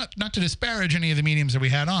 Not to disparage any of the mediums that we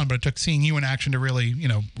had on, but it took seeing you in action to really,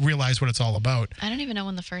 realize what it's all about. I don't even know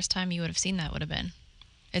when the first time you would have seen that would have been.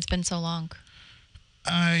 It's been so long.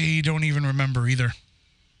 I don't even remember either.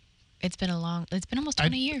 It's been almost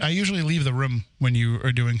 20 years. I usually leave the room when you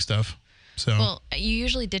are doing stuff. So. Well, you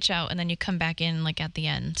usually ditch out and then you come back in like at the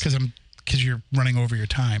end. Because you're running over your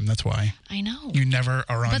time. That's why. I know. You never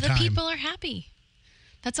are on time. But the people are happy.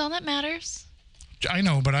 That's all that matters. I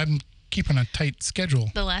know, but I'm keeping a tight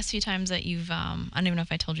schedule. The last few times that you've, I don't even know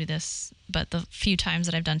if I told you this, but the few times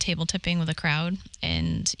that I've done table tipping with a crowd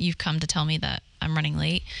and you've come to tell me that I'm running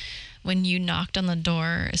late, when you knocked on the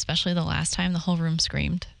door, especially the last time, the whole room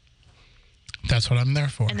screamed. That's what I'm there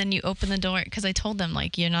for. And then you open the door, because I told them,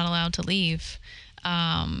 like, you're not allowed to leave.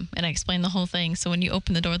 And I explained the whole thing. So when you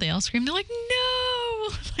open the door, they all scream. They're like, no!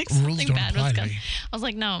 Like something bad was coming. I was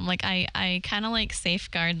like, no. I'm like, I kind of like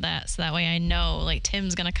safeguard that so that way I know like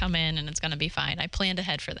Tim's going to come in and it's going to be fine. I planned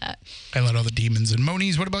ahead for that. I let all the demons in.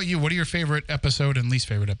 Moniz, what about you? What are your favorite episode and least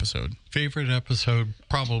favorite episode? Favorite episode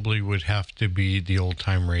probably would have to be the old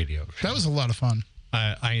time radio show. That was a lot of fun.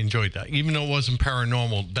 I enjoyed that. Even though it wasn't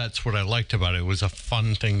paranormal, that's what I liked about it. It was a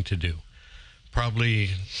fun thing to do. Probably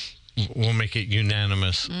we'll make it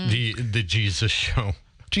unanimous. The Jesus show.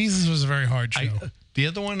 Jesus was a very hard show. The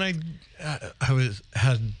other one I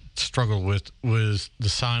had struggled with was the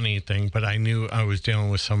Sani thing, but I knew I was dealing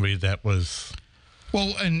with somebody that was.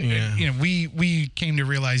 Well, and we came to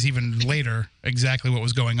realize even later exactly what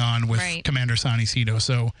was going on with Commander Sani Cito.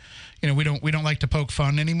 So, we don't like to poke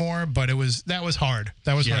fun anymore, but that was hard.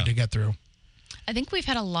 That was hard to get through. I think we've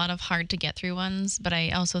had a lot of hard to get through ones, but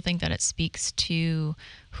I also think that it speaks to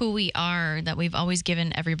who we are, that we've always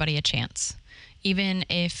given everybody a chance. Even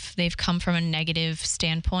if they've come from a negative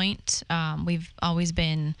standpoint, we've always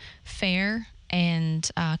been fair and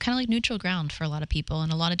kind of like neutral ground for a lot of people in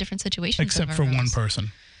a lot of different situations. Except for one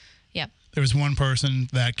person. Yep. There was one person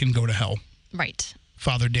that can go to hell. Right.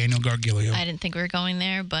 Father Daniel Gargilio. I didn't think we were going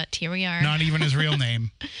there, but here we are. Not even his real name.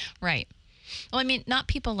 Right. Well, I mean, not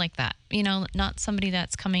people like that, not somebody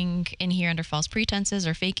that's coming in here under false pretenses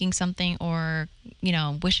or faking something or,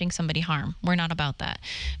 wishing somebody harm. We're not about that.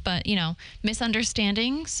 But,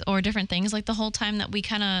 misunderstandings or different things, like the whole time that we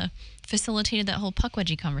kind of facilitated that whole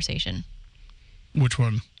Puckwudgie conversation. Which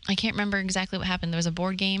one? I can't remember exactly what happened. There was a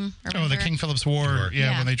board game. Oh, the King Philip's War.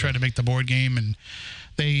 Yeah, when they tried to make the board game and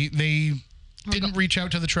they didn't reach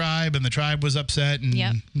out to the tribe, and the tribe was upset,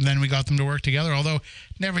 and then we got them to work together, although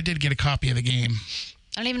never did get a copy of the game.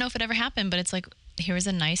 I don't even know if it ever happened, but it's like, here was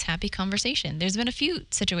a nice, happy conversation. There's been a few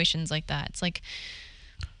situations like that. It's like,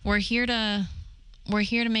 we're here to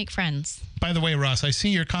make friends. By the way, Ross, I see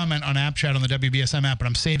your comment on App Chat on the WBSM app, but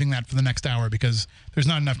I'm saving that for the next hour because there's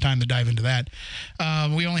not enough time to dive into that.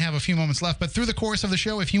 We only have a few moments left, but through the course of the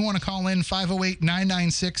show, if you want to call in,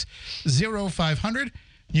 508-996-0500.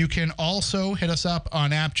 You can also hit us up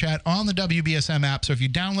on App Chat on the WBSM app. So if you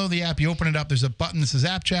download the app, you open it up, there's a button that says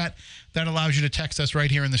App Chat that allows you to text us right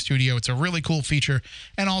here in the studio. It's a really cool feature.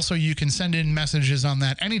 And also you can send in messages on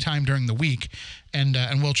that anytime during the week, and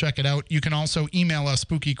we'll check it out. You can also email us,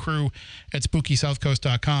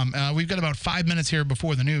 spookykcrew@spookysouthcoast.com. We've got about 5 minutes here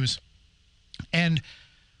before the news. And,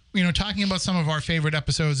 talking about some of our favorite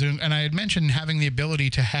episodes, and I had mentioned having the ability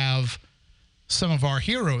to have some of our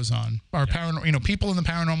heroes on, our people in the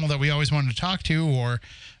paranormal that we always wanted to talk to, or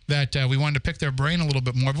that we wanted to pick their brain a little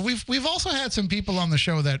bit more. But we've also had some people on the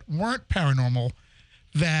show that weren't paranormal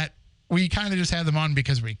that we kind of just had them on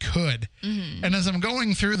because we could. And as I'm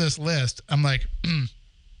going through this list, I'm like,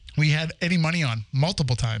 we had Eddie Money on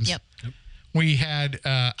multiple times. Yep. We had,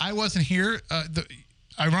 I wasn't here.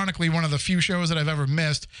 Ironically, one of the few shows that I've ever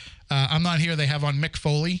missed, I'm not here. They have on Mick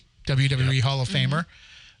Foley, WWE Hall of Famer.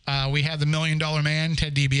 We had the $1 Million Man,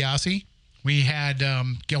 Ted DiBiase. We had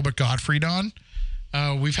Gilbert Gottfried on.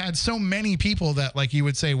 We've had so many people that, like, you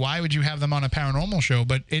would say, why would you have them on a paranormal show?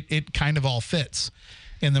 But it kind of all fits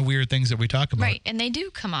in the weird things that we talk about. Right. And they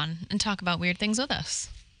do come on and talk about weird things with us.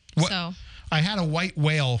 So I had a white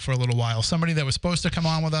whale for a little while, somebody that was supposed to come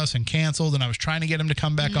on with us and canceled, and I was trying to get him to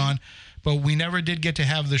come back on, but we never did get to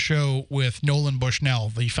have the show with Nolan Bushnell,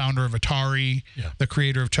 the founder of Atari, the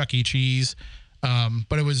creator of Chuck E. Cheese.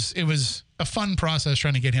 But it was a fun process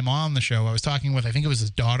trying to get him on the show. I was talking with, I think it was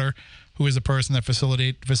his daughter, who is the person that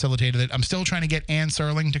facilitated it. I'm still trying to get Ann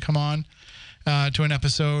Serling to come on to an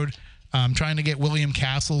episode. I'm trying to get William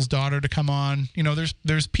Castle's daughter to come on. You know,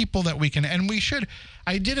 there's people that we can, and we should.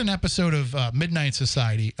 I did an episode of Midnight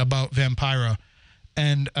Society about Vampira,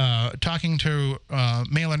 and talking to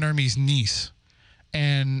Mela Nurmi's niece,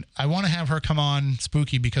 and I want to have her come on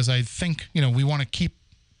Spooky because I think, you know, we want to keep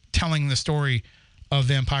telling the story of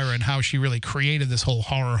Vampira and how she really created this whole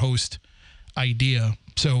horror host idea.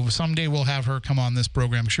 So someday we'll have her come on this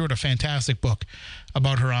program. She wrote a fantastic book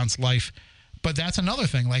about her aunt's life. But that's another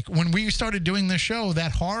thing. Like, when we started doing this show,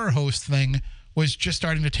 that horror host thing was just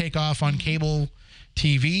starting to take off on cable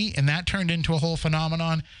TV, and that turned into a whole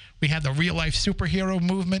phenomenon. We had the real life superhero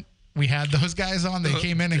movement. We had those guys on. They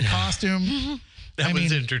came in costume. That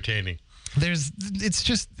was entertaining. It's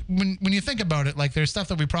just, when you think about it, like, there's stuff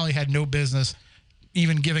that we probably had no business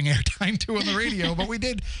even giving airtime to on the radio, but we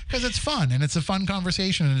did because it's fun, and it's a fun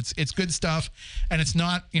conversation, and it's good stuff, and it's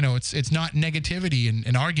not, you know, it's not negativity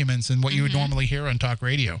and arguments and what you would normally hear on talk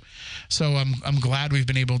radio. So I'm glad we've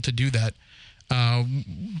been able to do that.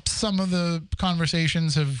 Some of the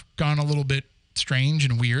conversations have gone a little bit strange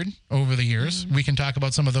and weird over the years. We can talk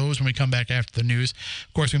about some of those when we come back after the news.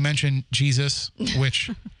 Of course, we mentioned Jesus, which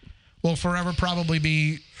will forever probably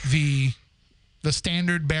be the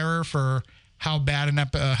standard bearer for how bad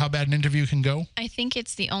an interview can go. I think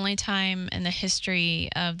it's the only time in the history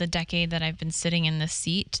of the decade that I've been sitting in this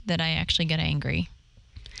seat that I actually get angry.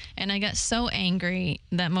 And I got so angry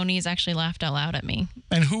that Moniz actually laughed out loud at me.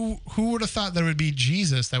 And who would have thought that would be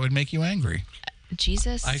Jesus that would make you angry?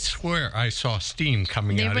 Jesus. I swear I saw steam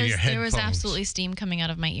coming out of your headphones. There was absolutely steam coming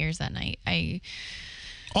out of my ears that night.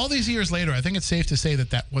 All these years later, I think it's safe to say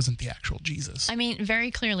that wasn't the actual Jesus. I mean,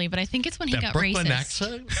 very clearly, but I think it's when he got Brooklyn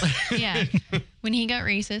racist. Accent? Yeah. When he got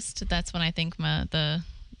racist, that's when I think the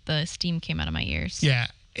steam came out of my ears. Yeah.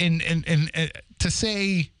 And to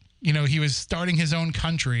say, you know, he was starting his own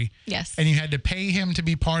country. Yes. And you had to pay him to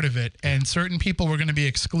be part of it, and certain people were going to be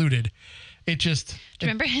excluded. It just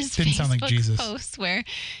remember his didn't Facebook sound like Jesus. post where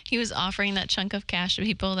he was offering that chunk of cash to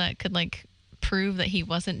people that could, like, prove that he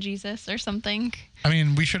wasn't Jesus or something. I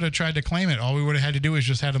mean, we should have tried to claim it. All we would have had to do is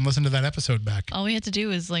just had him listen to that episode back. All we had to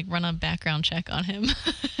do is, like, run a background check on him.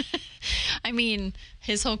 I mean,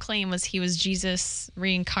 his whole claim was he was Jesus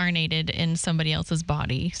reincarnated in somebody else's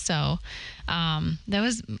body. So that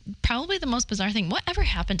was probably the most bizarre thing. Whatever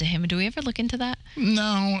happened to him? Do we ever look into that?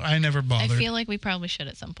 No, I never bothered. I feel like we probably should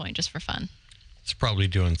at some point, just for fun. It's probably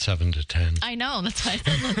doing 7 to 10. I know. That's why I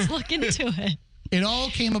said let's look into it. It all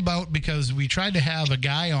came about because we tried to have a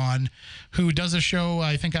guy on who does a show,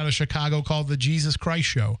 I think, out of Chicago called the Jesus Christ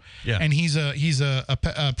Show. Yeah. And he's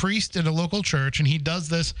a priest at a local church, and he does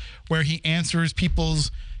this where he answers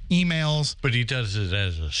people's emails. But he does it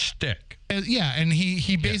as a stick. Yeah, and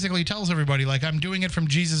he basically tells everybody, like, I'm doing it from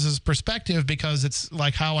Jesus's perspective because it's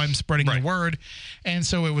like how I'm spreading the word. And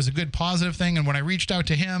so it was a good positive thing. And when I reached out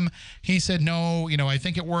to him, he said, no, you know, I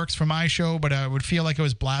think it works for my show, but I would feel like it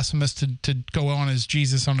was blasphemous to go on as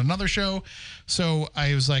Jesus on another show. So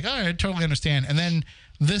I was like, all right, I totally understand. And then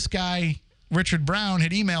this guy, Richard Brown,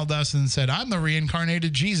 had emailed us and said, I'm the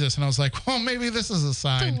reincarnated Jesus. And I was like, well, maybe this is a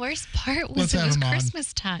sign. The worst part was it was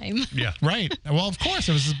Christmas time. Yeah. Right. Well, of course,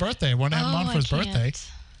 it was his birthday. I wanted to have him on for his birthday.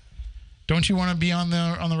 Don't you want to be on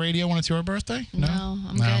the radio when it's your birthday? No,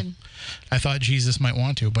 I'm good. I thought Jesus might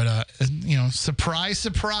want to, but, you know, surprise,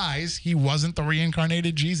 surprise, he wasn't the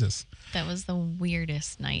reincarnated Jesus. That was the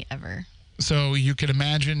weirdest night ever. So you could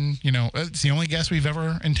imagine, you know, it's the only guest we've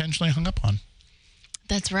ever intentionally hung up on.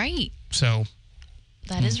 That's right. So.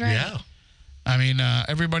 That is right. Yeah. I mean,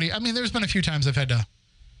 everybody, there's been a few times I've had to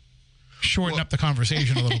shorten up the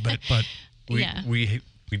conversation a little bit, but.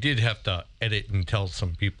 We did have to edit and tell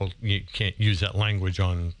some people you can't use that language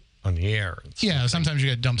on the air. Yeah, sometimes you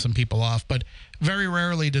got to dump some people off, but very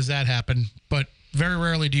rarely does that happen. But very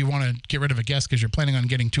rarely do you want to get rid of a guest because you're planning on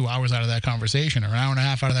getting 2 hours out of that conversation or an hour and a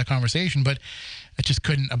half out of that conversation, but I just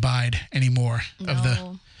couldn't abide anymore of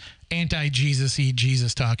the anti-Jesus-y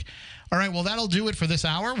Jesus talk. All right, well, that'll do it for this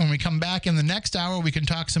hour. When we come back in the next hour, we can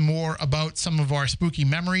talk some more about some of our spooky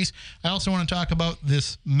memories. I also want to talk about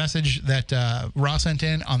this message that Ross sent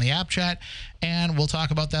in on the app chat, and we'll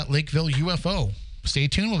talk about that Lakeville UFO. Stay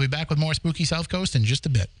tuned. We'll be back with more Spooky South Coast in just a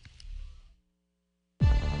bit.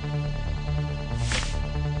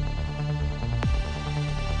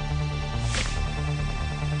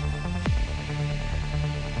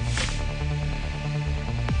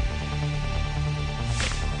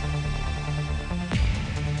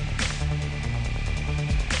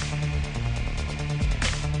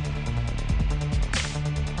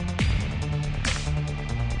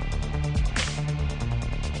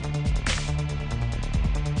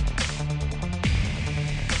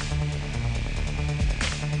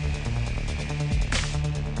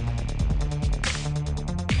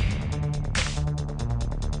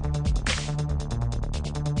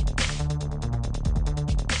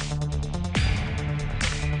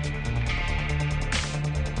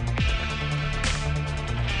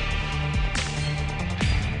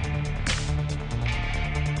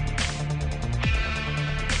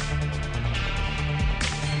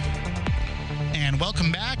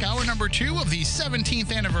 Welcome back. Hour number 2 of the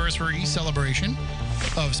 17th anniversary celebration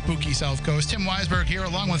of Spooky South Coast. Tim Weisberg here,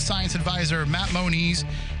 along with science advisor Matt Moniz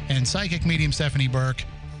and psychic medium Stephanie Burke.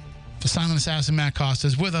 The silent assassin Matt Costa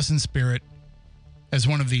is with us in spirit as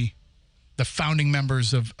one of the founding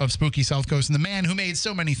members of Spooky South Coast and the man who made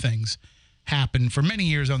so many things happen for many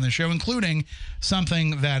years on this show, including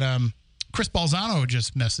something that Chris Balzano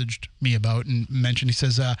just messaged me about and mentioned. He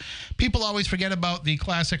says, people always forget about the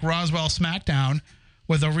classic Roswell Smackdown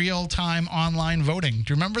with a real-time online voting. Do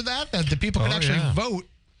you remember that? That the people could actually vote.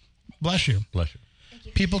 Bless you. Bless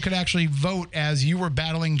you. People could actually vote as you were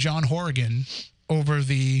battling John Horrigan over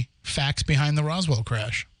the facts behind the Roswell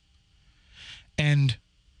crash. And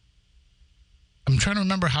I'm trying to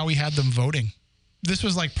remember how we had them voting. This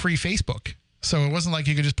was like pre-Facebook. So it wasn't like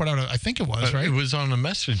you could just put out I think it was, right? It was on a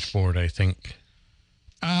message board, I think.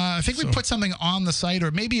 I think we put something on the site,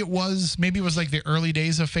 or maybe it was like the early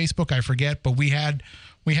days of Facebook. I forget, but we had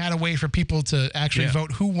a way for people to actually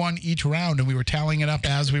vote who won each round, and we were tallying it up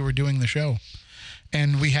as we were doing the show.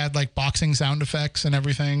 And we had like boxing sound effects and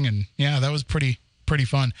everything, and yeah, that was pretty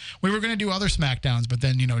fun. We were going to do other Smackdowns, but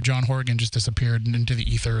then John Horrigan just disappeared into the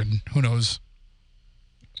ether, and who knows?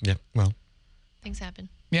 Yeah, well, things happen.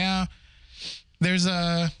 Yeah, there's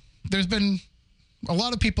been a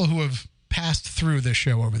lot of people who have passed through this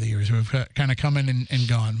show over the years, who have kind of come in and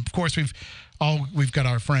gone. Of course, we've got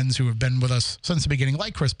our friends who have been with us since the beginning,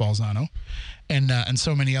 like Chris Balzano, and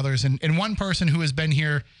so many others. And one person who has been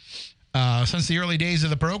here since the early days of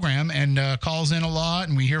the program and calls in a lot,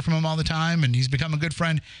 and we hear from him all the time, and he's become a good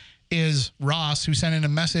friend, is Ross, who sent in a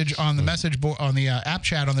message on the message board on the app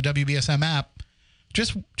chat on the WBSM app.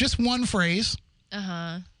 Just one phrase.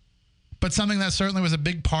 But something that certainly was a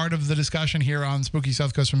big part of the discussion here on Spooky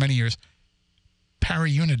South Coast for many years.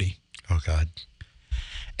 Para-unity. Oh, God.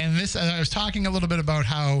 And this, I was talking a little bit about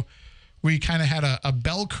how we kind of had a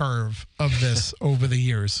bell curve of this over the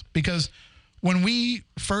years. Because when we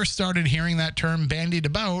first started hearing that term bandied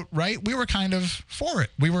about, right, we were kind of for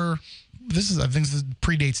it. I think this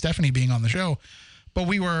predates Stephanie being on the show, but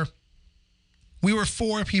we were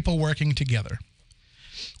for people working together.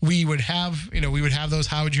 We would have those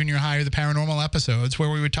How Junior High or the Paranormal episodes where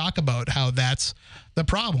we would talk about how that's the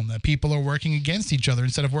problem, that people are working against each other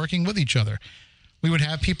instead of working with each other. We would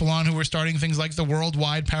have people on who were starting things like the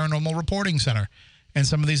Worldwide Paranormal Reporting Center and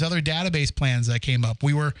some of these other database plans that came up.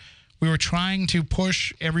 We were trying to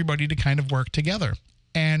push everybody to kind of work together.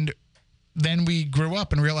 And then we grew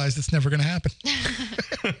up and realized it's never going to happen.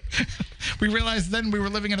 We realized then we were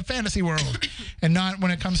living in a fantasy world and not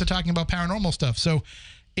when it comes to talking about paranormal stuff. So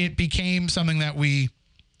it became something that we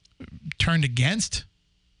turned against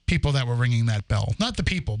people that were ringing that bell. Not the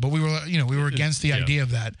people, but we were against the idea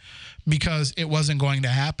of that because it wasn't going to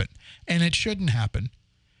happen. And it shouldn't happen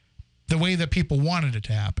the way that people wanted it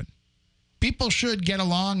to happen. People should get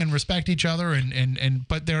along and respect each other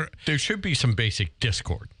but there should be some basic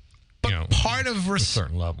discord. But part of a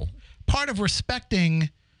certain level. Part of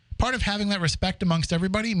having that respect amongst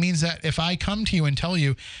everybody means that if I come to you and tell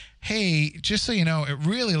you, hey, just so you know, it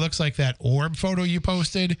really looks like that orb photo you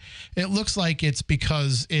posted, it looks like it's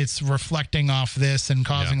because it's reflecting off this and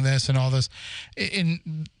causing this and all this.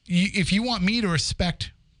 And if you want me to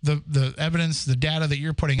respect the evidence, the data that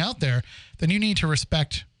you're putting out there, then you need to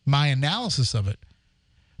respect my analysis of it.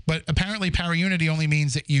 But apparently, power unity only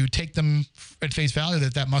means that you take them at face value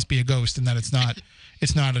that must be a ghost and that it's not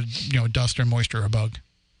a dust or moisture or a bug,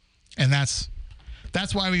 and that's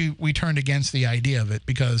why we turned against the idea of it,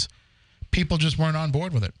 because people just weren't on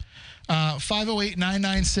board with it.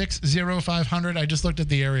 508-996-0500. I just looked at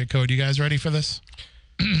the area code. You guys ready for this?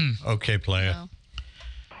 Okay, player. No.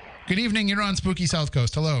 Good evening. You're on Spooky South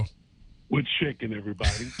Coast. Hello. What's shaking,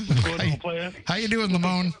 everybody? What's going on, player? How you doing,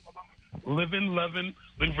 Lamone? Living, loving,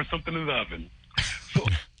 looking for something in the oven. So,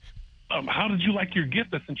 how did you like your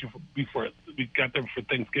gift I sent you before we got them for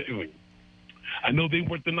Thanksgiving? I know they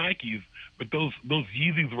weren't the Nikes, but those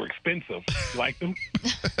Yeezys were expensive. You like them?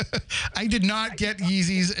 I did not get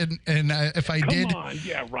Yeezys, and if I did, Come on,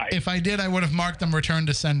 yeah, right. if I did, I would have marked them return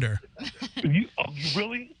to sender. You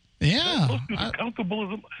really? Yeah. Those dudes are comfortable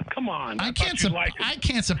as them. Come on. I can't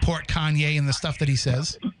support Kanye and the stuff that he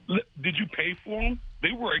says. Did you pay for them?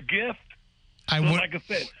 They were a gift. I Like I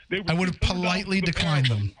said, would have politely declined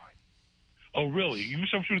them. Oh, really? You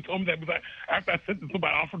should have told me that, because after I sent it,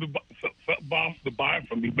 somebody offered to buy it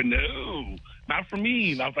from me, but no, not for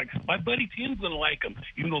me. And I was like, my buddy Tim's gonna like them,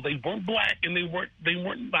 even though they weren't black and they weren't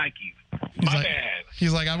Nikes. My bad.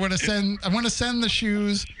 He's like, I want to send the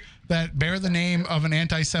shoes that bear the name of an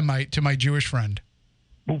anti-Semite to my Jewish friend.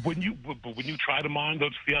 But when you tried them on,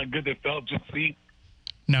 don't you see how good they felt? Just see.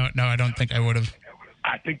 No, I don't think I would have.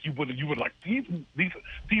 I think you would. You would like these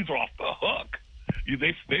are off the hook.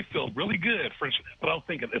 They feel really good. But I was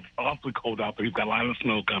thinking it's awfully cold out there. He's got a lot of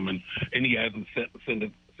snow coming, and he hasn't sent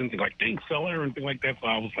anything like thanks fella or anything like that. So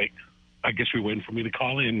I was like, I guess you're waiting for me to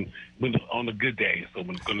call in on a good day. So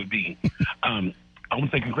when it's going to be. I want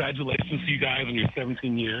to say congratulations to you guys on your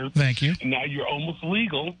 17 years. Thank you. And now you're almost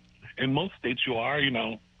legal. In most states you are,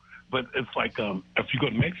 but it's like if you go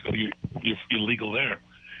to Mexico, you're legal there.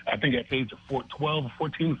 I think at the age of 12 or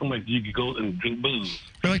 14, something like you could go and drink booze.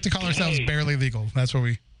 We like to call ourselves barely legal. That's how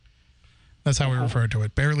we refer to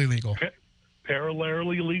it. Barely legal.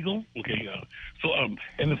 Parallelly legal? Okay, yeah. So and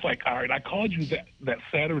it's like, all right, I called you that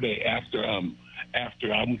Saturday after I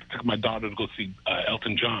took my daughter to go see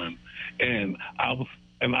Elton John, and I was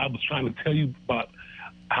trying to tell you about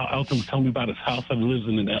how Elton was telling me about his house that he lives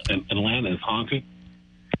in Atlanta is haunted.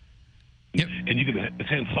 Yep. And you could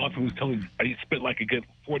attend talk from him telling me, he spent like a good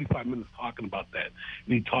 45 minutes talking about that.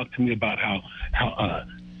 And he talked to me about how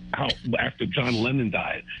after John Lennon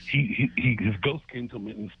died, his ghost came to him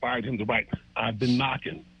and inspired him to write "I've Been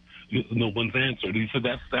Knocking." No one's answered. He said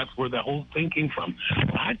that's where that whole thing came from.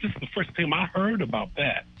 The first time I heard about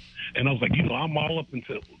that, and I was like, I'm all up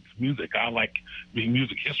into music. I like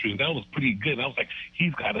music history, and that was pretty good. And I was like, he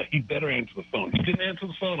better answer the phone. He didn't answer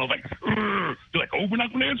the phone. I was like, you're like, we're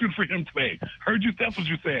not going to answer it for him today. Heard you. That's what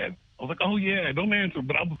you said. I was like, oh yeah, don't answer.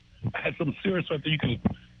 But I had something serious right there. You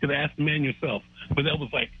could ask the man yourself. But that was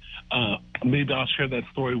like, maybe I'll share that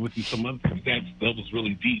story with you some other time. That was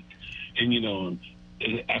really deep, and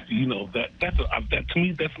after that to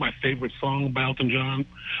me that's my favorite song by Elton John.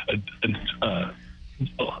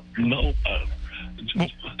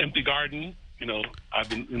 Empty Garden. I've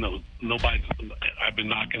been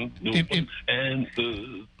knocking.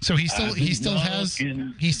 So he still has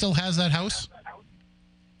that house.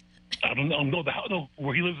 I don't know. No, the house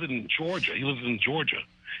where he lives in Georgia. He lives in Georgia.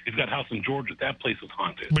 He's got a house in Georgia. That place is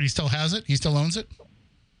haunted. But he still has it. He still owns it.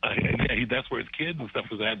 Yeah, that's where his kids and stuff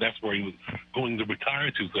was at. That's where he was going to retire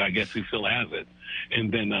to. So I guess he still has it.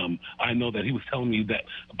 And then I know that he was telling me that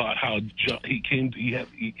about how he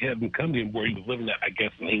hadn't come to him where he was living at. I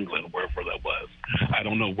guess in England, wherever that was. I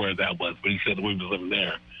don't know where that was, but he said we was living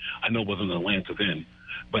there. I know it wasn't Atlanta then,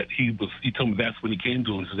 but he told me that's when he came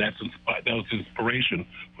to him. So that was his inspiration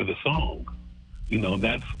for the song.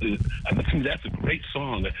 That's a great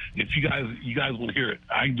song. If you guys want to hear it,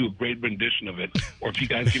 I can do a great rendition of it. Or if you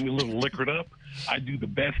guys give me a little liquored up, I do the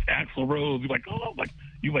best Axl Rose. You're like,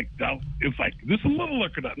 it's like this is a little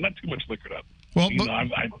liquored up, not too much liquored up. Well,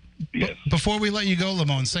 yes. Before we let you go,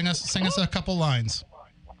 Lamone, sing us a couple lines.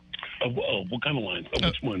 What kind of lines?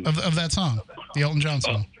 Which one? Of that song, the Elton John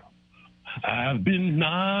song. I've been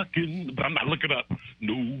knocking, but I'm not looking up.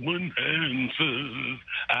 No one answers.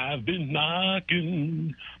 I've been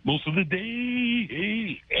knocking most of the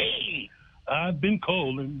day. Hey, I've been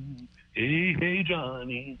calling. Hey,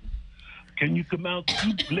 Johnny, can you come out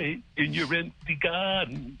to play in your empty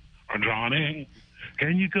garden? Or Johnny,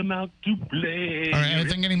 can you come out to play? All right, I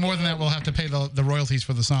think any more than that, we'll have to pay the royalties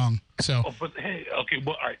for the song. So. Oh, but hey, okay,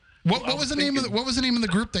 well, all right. What was the name of the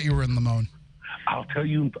group that you were in, Lamone? I'll tell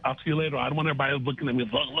you later. I don't want everybody looking at me,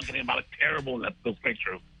 looking at him about terrible those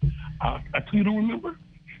pictures. I tell you, don't remember?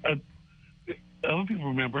 Other people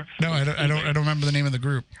remember. No, I don't remember the name of the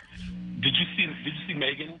group. Did you see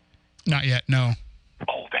Megan? Not yet. No.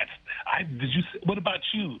 Oh, what about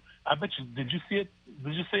you? I bet you. Did you see it?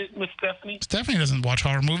 Did you see it, Miss Stephanie? Stephanie doesn't watch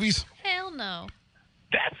horror movies. Hell no.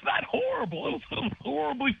 That's not horrible. It was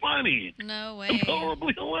horribly funny. No way. It was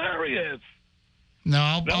horribly hilarious.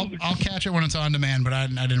 No, I'll catch it when it's on demand, but I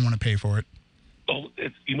didn't want to pay for it. Oh,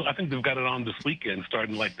 I think they've got it on this weekend,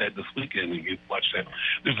 starting like that this weekend. You can watch that.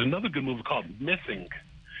 There's another good movie called Missing.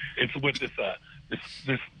 It's with this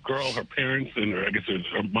girl, her parents, and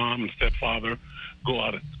her mom and stepfather go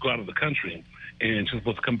out of the country, and she's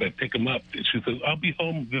supposed to come back pick them up. And she says, "I'll be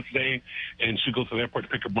home this day," and she goes to the airport to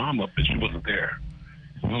pick her mom up, and she wasn't there.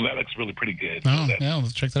 Well, that looks really pretty good. Oh, yeah,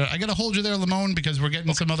 let's check that out. I got to hold you there, Lamone, because we're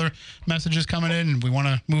getting some other messages coming in, and we want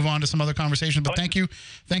to move on to some other conversations. But thank you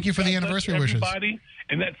for the anniversary wishes. Everybody,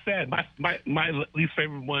 and that's sad. My least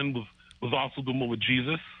favorite one was also the one with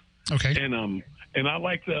Jesus. Okay. And I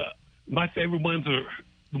like my favorite ones are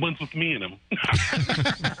the ones with me in them.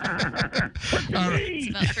 All right. It's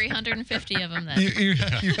about 350 of them then. You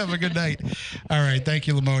have a good night. All right. Thank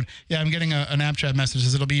you, Lamone. Yeah, I'm getting an app chat message.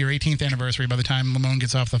 Says it'll be your 18th anniversary by the time Lamone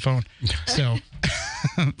gets off the phone. So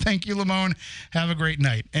thank you, Lamone. Have a great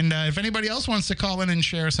night. And if anybody else wants to call in and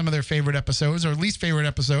share some of their favorite episodes or least favorite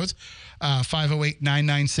episodes,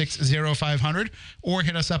 508-996-0500, or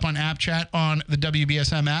hit us up on app chat on the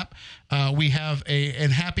WBSM app. We have a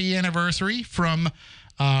happy anniversary from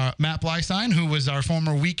Matt Bleistein, who was our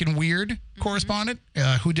former Week in Weird correspondent,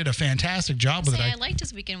 who did a fantastic job with it. I liked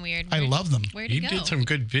his Week in Weird. I love them. Where'd he go? did some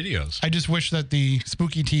good videos. I just wish that the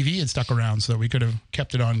Spooky TV had stuck around so that we could have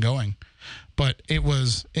kept it on going. But I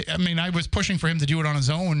was pushing for him to do it on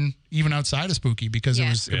his own, even outside of Spooky, because it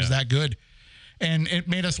was that good. And it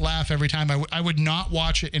made us laugh every time. I would not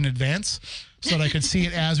watch it in advance so that I could see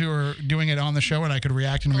it as we were doing it on the show and I could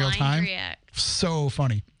react in real time. So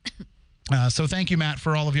funny. So thank you, Matt,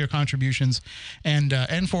 for all of your contributions and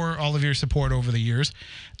for all of your support over the years.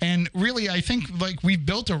 And really, I think we've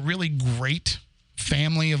built a really great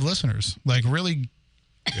family of listeners.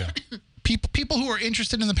 People who are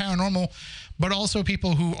interested in the paranormal, but also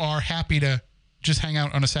people who are happy to just hang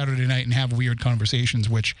out on a Saturday night and have weird conversations,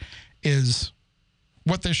 which is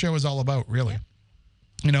what this show is all about, really.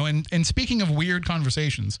 And speaking of weird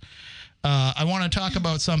conversations, I want to talk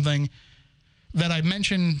about something that I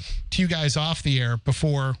mentioned to you guys off the air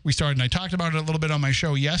before we started, and I talked about it a little bit on my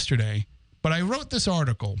show yesterday, but I wrote this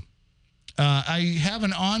article. I have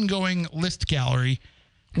an ongoing list gallery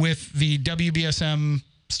with the WBSM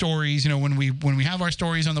stories. When we have our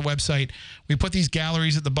stories on the website, we put these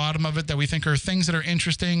galleries at the bottom of it that we think are things that are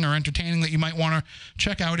interesting or entertaining that you might want to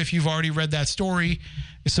check out if you've already read that story.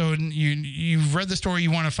 So you've read the story,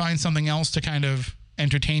 you want to find something else to kind of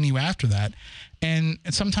entertain you after that. And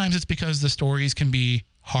sometimes it's because the stories can be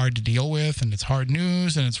hard to deal with and it's hard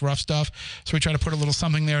news and it's rough stuff. So we try to put a little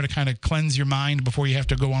something there to kind of cleanse your mind before you have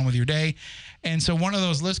to go on with your day. And so one of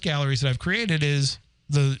those list galleries that I've created is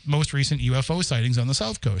the most recent UFO sightings on the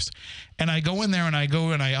South Coast. And I go in there and I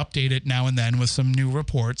update it now and then with some new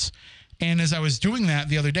reports. And as I was doing that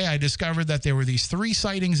the other day, I discovered that there were these 3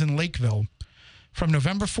 sightings in Lakeville from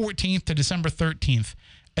November 14th to December 13th.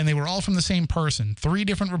 And they were all from the same person, 3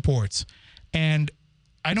 different reports. And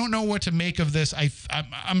I don't know what to make of this.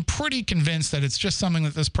 I'm pretty convinced that it's just something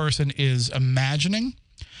that this person is imagining.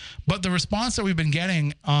 But the response that we've been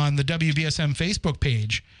getting on the WBSM Facebook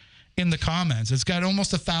page in the comments, it's got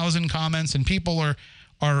almost 1,000 comments, and people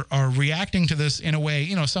are reacting to this in a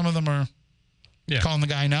way. Some of them are calling the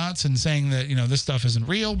guy nuts and saying that this stuff isn't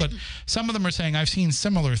real, but some of them are saying I've seen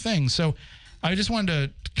similar things. So I just wanted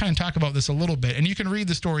to kind of talk about this a little bit, and you can read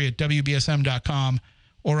the story at WBSM.com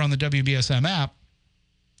or on the WBSM app.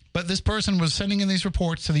 But this person was sending in these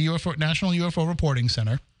reports to the National UFO Reporting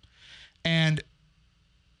Center, and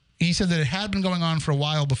he said that it had been going on for a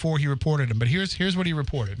while before he reported them. But here's what he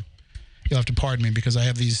reported. You'll have to pardon me because I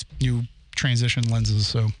have these new transition lenses.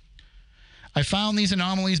 So I found these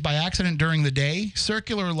anomalies by accident during the day,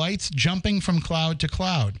 circular lights jumping from cloud to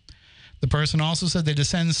cloud. The person also said they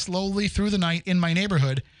descend slowly through the night in my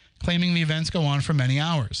neighborhood, claiming the events go on for many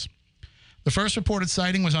hours. The first reported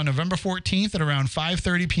sighting was on November 14th at around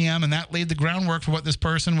 5:30 p.m., and that laid the groundwork for what this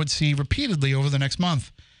person would see repeatedly over the next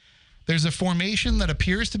month. There's a formation that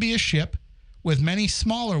appears to be a ship with many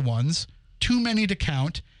smaller ones, too many to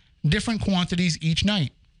count, different quantities each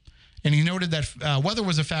night. And he noted that weather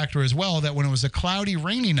was a factor as well, that when it was a cloudy,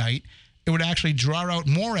 rainy night, it would actually draw out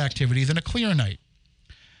more activity than a clear night.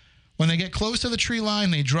 When they get close to the tree line,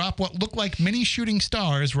 they drop what look like mini shooting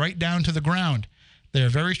stars right down to the ground. They are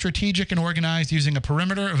very strategic and organized, using a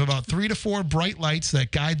perimeter of about 3 to 4 bright lights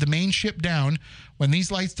that guide the main ship down. When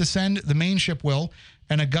these lights descend, the main ship will,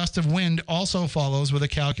 and a gust of wind also follows with a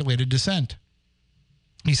calculated descent.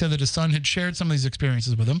 He said that his son had shared some of these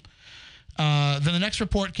experiences with him. Then the next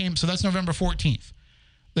report came, so that's November 14th.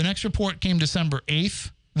 The next report came December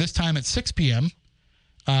 8th, this time at 6 p.m.,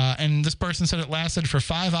 and this person said it lasted for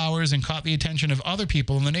 5 hours and caught the attention of other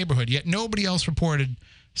people in the neighborhood, yet nobody else reported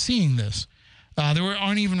seeing this. There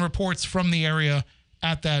aren't even reports from the area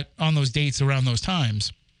on those dates around those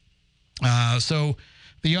times. So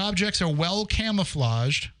the objects are well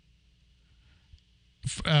camouflaged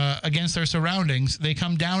against their surroundings. They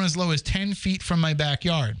come down as low as 10 feet from my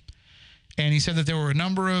backyard. And he said that there were a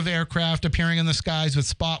number of aircraft appearing in the skies with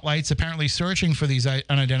spotlights, apparently searching for these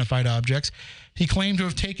unidentified objects. He claimed to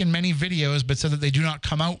have taken many videos, but said that they do not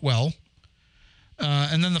come out well.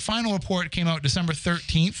 And then the final report came out December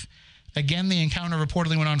 13th. Again, the encounter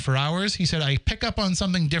reportedly went on for hours. He said, I pick up on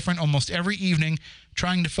something different almost every evening,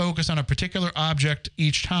 trying to focus on a particular object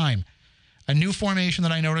each time. A new formation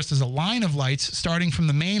that I noticed is a line of lights starting from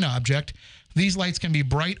the main object. These lights can be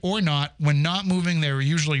bright or not. When not moving, they are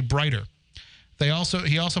usually brighter. He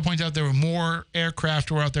also points out there were more aircraft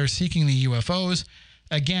were out there seeking the UFOs.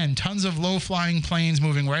 Again, tons of low-flying planes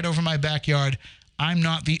moving right over my backyard. I'm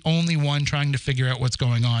not the only one trying to figure out what's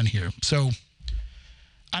going on here. So,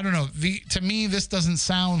 I don't know. To me, this doesn't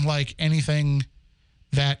sound like anything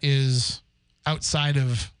that is outside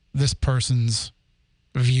of this person's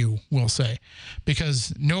view, we'll say,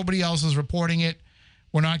 because nobody else is reporting it.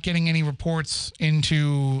 We're not getting any reports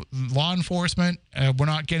into law enforcement. We're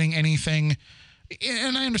not getting anything.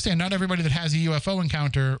 And I understand not everybody that has a UFO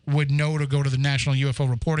encounter would know to go to the National UFO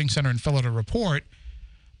Reporting Center and fill out a report.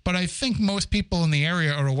 But I think most people in the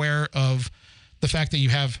area are aware of the fact that you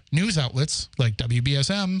have news outlets like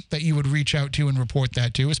WBSM that you would reach out to and report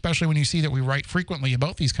that to, especially when you see that we write frequently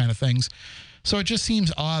about these kind of things. So it just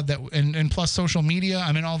seems odd that, and plus social media,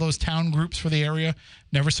 I'm in all those town groups for the area,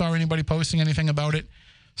 never saw anybody posting anything about it.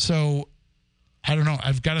 So I don't know.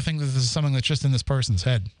 I've got to think that this is something that's just in this person's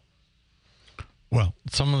head. Well,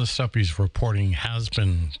 some of the stuff he's reporting has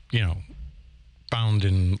been, found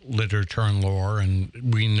in literature and lore, and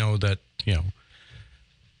we know that,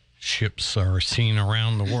 ships are seen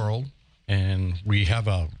around the world, and we have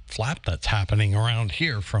a flap that's happening around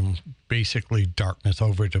here from basically Dartmouth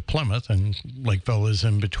over to Plymouth, and Lakeville is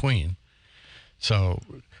in between. So,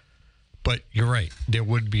 but you're right. There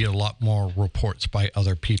would be a lot more reports by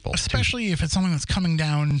other people. Especially if it's something that's coming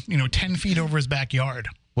down, 10 feet over his backyard.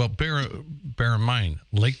 Well, bear in mind,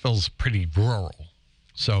 Lakeville's pretty rural.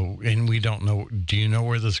 So, and we don't know. Do you know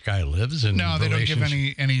where this guy lives? No, they don't give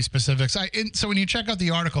any specifics. So when you check out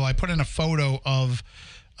the article, I put in a photo of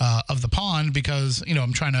the pond because,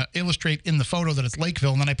 I'm trying to illustrate in the photo that it's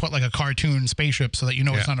Lakeville, and then I put like a cartoon spaceship so that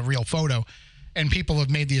it's not a real photo. And people have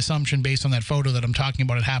made the assumption based on that photo that I'm talking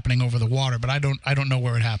about it happening over the water, but I don't know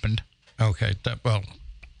where it happened. Okay,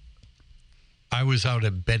 I was out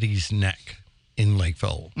at Betty's Neck in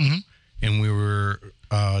Lakeville, and we were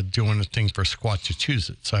doing a thing for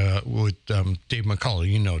Squatchachusetts with Dave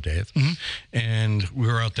McCullough, Dave, and we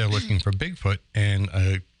were out there looking for Bigfoot, and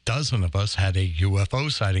a dozen of us had a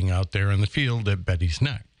UFO sighting out there in the field at Betty's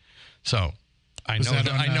Neck. So I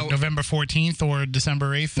know November 14th or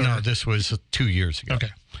December 8th? Or? No, this was 2 years ago. Okay.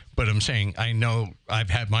 But I'm saying I know I've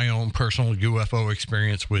had my own personal UFO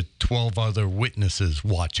experience with 12 other witnesses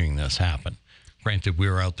watching this happen. Granted, we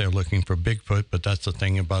were out there looking for Bigfoot, but that's the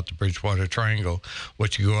thing about the Bridgewater Triangle.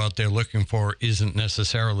 What you go out there looking for isn't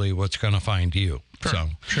necessarily what's going to find you. Sure.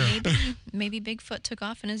 Maybe Bigfoot took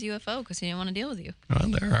off in his UFO because he didn't want to deal with you. Well,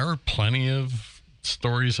 there are plenty of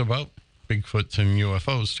stories about Bigfoots and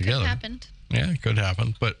UFOs together. Could happened. Yeah, it could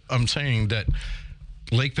happen. But I'm saying that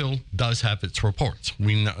Lakeville does have its reports.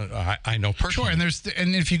 We know, I know personally. Sure,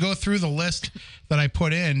 and if you go through the list that I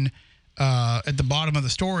put in at the bottom of the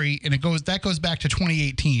story, and that goes back to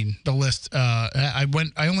 2018. The list I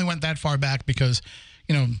only went that far back because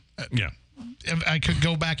I could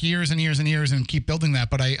go back years and years and years and keep building that,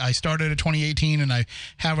 but I started at 2018 and I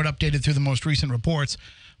have it updated through the most recent reports.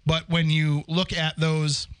 But when you look at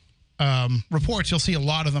those reports, you'll see a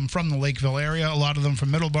lot of them from the Lakeville area, a lot of them from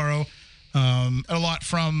Middleborough, a lot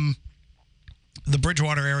from the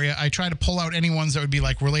Bridgewater area. I try to pull out any ones that would be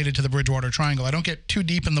like related to the Bridgewater Triangle. I don't get too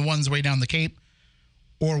deep in the ones way down the Cape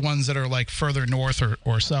or ones that are like further north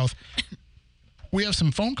or south. We have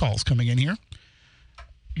some phone calls coming in here.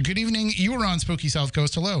 Good evening. You were on Spooky South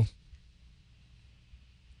Coast. Hello.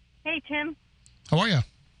 Hey, Tim. How are you?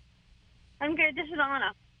 I'm good. This is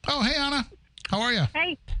Anna. Oh, hey, Anna. How are you?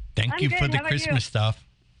 Hey. Thank you for the Christmas stuff.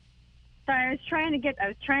 Sorry, I was trying to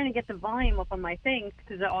get the volume up on my thing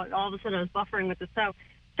because all of a sudden I was buffering with the stuff.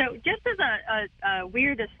 So just as a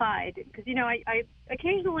weird aside, because, I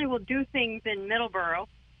occasionally will do things in Middleborough,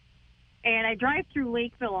 and I drive through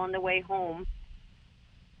Lakeville on the way home.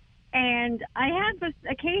 And I have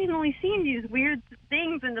occasionally seen these weird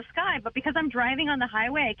things in the sky, but because I'm driving on the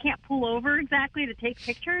highway, I can't pull over exactly to take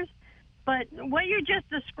pictures. But what you just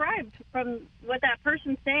described from what that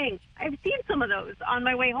person's saying, I've seen some of those on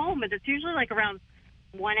my way home, but it's usually like around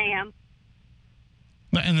 1 a.m.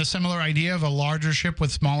 And the similar idea of a larger ship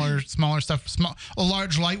with smaller stuff, a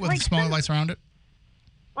large light with smaller lights around it?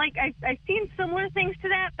 Like, I've seen similar things to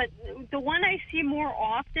that, but the one I see more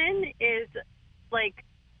often is, like,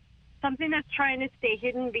 something that's trying to stay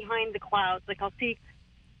hidden behind the clouds. Like, I'll see,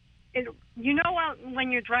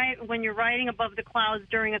 when you're riding above the clouds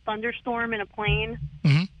during a thunderstorm in a plane,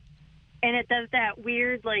 mm-hmm. and it does that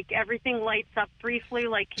weird, like, everything lights up briefly,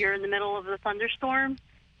 like you're in the middle of the thunderstorm.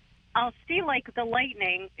 I'll see, like, the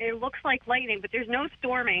lightning. It looks like lightning, but there's no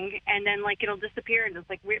storming, and then, like, it'll disappear, and it's,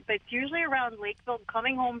 like, weird. But it's usually around Lakeville,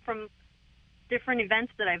 coming home from different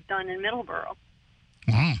events that I've done in Middleborough.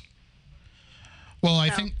 Wow. Well,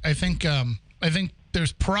 I think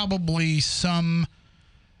there's probably some,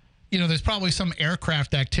 there's probably some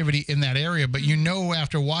aircraft activity in that area, but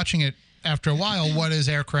after watching it after a while, what is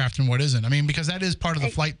aircraft and what isn't. I mean, because that is part of the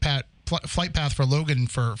flight path for Logan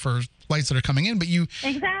for lights that are coming in, but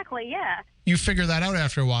exactly, yeah. You figure that out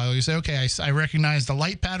after a while. You say, okay, I recognize the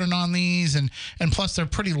light pattern on these, and plus they're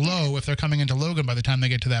pretty low if they're coming into Logan by the time they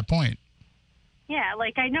get to that point. Yeah,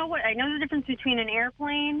 like I know the difference between an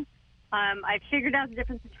airplane. I've figured out the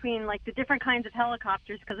difference between, like, the different kinds of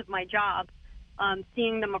helicopters because of my job,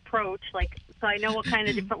 seeing them approach. Like, so I know what kind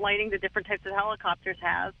of different lighting the different types of helicopters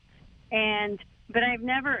have. But I've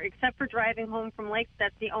never, except for driving home from Lake,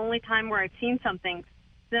 that's the only time where I've seen something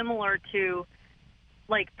similar to,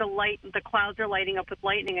 like, the clouds are lighting up with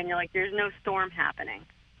lightning, and you're like, there's no storm happening.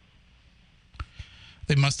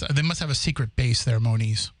 They must have a secret base there,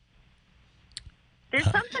 Moniz. There's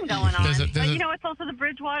something going on. But it's also the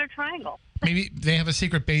Bridgewater Triangle. Maybe they have a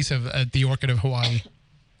secret base at the Orchid of Hawaii.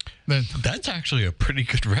 That's actually a pretty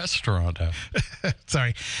good restaurant.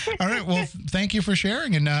 Sorry. All right. Well, thank you for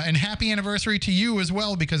sharing, and happy anniversary to you as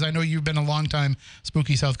well, because I know you've been a long-time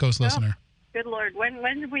Spooky South Coast listener. Good Lord.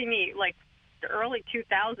 When did we meet? Like the early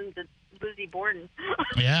 2000s at Lizzie Borden.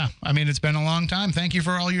 Yeah. I mean, it's been a long time. Thank you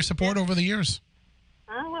for all your support over the years.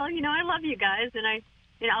 Oh, well, I love you guys, and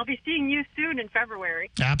I'll be seeing you soon in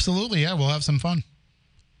February. Absolutely. Yeah. We'll have some fun.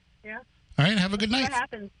 Yeah. All right. Have a good night. What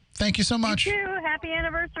happens? Thank you so much. You too. Happy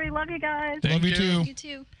anniversary. Love you guys. Love you too. You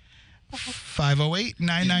too.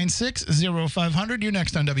 508-996-0500. You're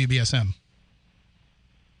next on WBSM.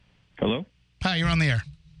 Hello? Hi, you're on the air.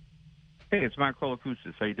 Hey, it's Mark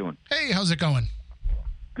Holocoustis. How you doing? Hey, how's it going?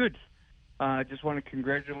 Good. I just want to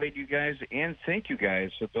congratulate you guys and thank you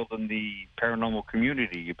guys for building the paranormal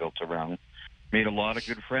community you built around. Made a lot of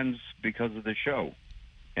good friends because of the show.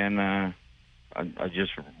 And I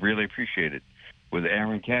just really appreciate it. With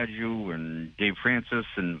Aaron Cadieux and Dave Francis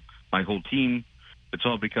and my whole team, it's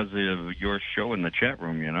all because of your show in the chat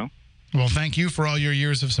room, Well, thank you for all your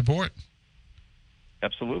years of support.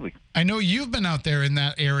 Absolutely. I know you've been out there in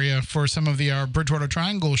that area for some of our Bridgewater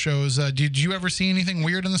Triangle shows. Did you ever see anything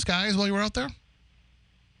weird in the skies while you were out there?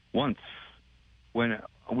 Once. When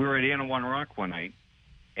we were at Anawan Rock one night,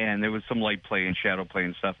 and there was some light play and shadow play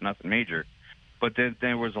and stuff, nothing major. But then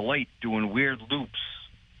there was a light doing weird loops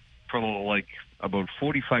for like about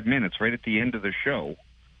 45 minutes right at the end of the show.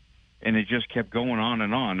 And it just kept going on,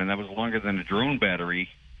 and that was longer than a drone battery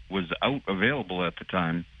was available at the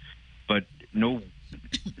time. But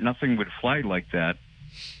nothing would fly like that,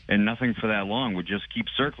 and nothing for that long would just keep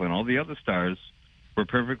circling. All the other stars were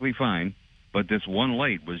perfectly fine, but this one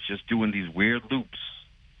light was just doing these weird loops,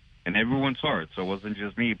 and everyone saw it. So it wasn't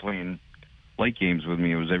just me playing light games with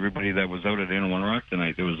me. It was everybody that was out at Anawan Rock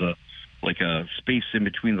tonight. There was a space in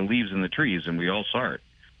between the leaves and the trees, and we all saw it.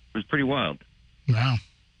 It was pretty wild. Wow.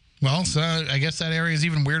 Well, so I guess that area is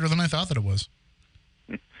even weirder than I thought that it was.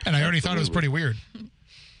 And I already thought it was pretty weird.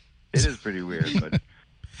 It is pretty weird, but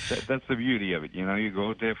that's the beauty of it. You go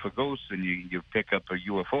out there for ghosts, and you pick up a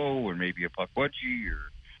UFO or maybe a Pukwudgie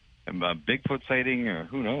or a Bigfoot sighting, or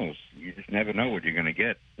who knows. You just never know what you're going to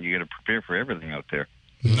get. You got to prepare for everything out there.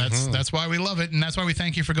 That's why we love it, and that's why we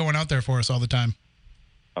thank you for going out there for us all the time.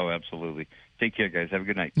 Oh, absolutely. Take care, guys. Have a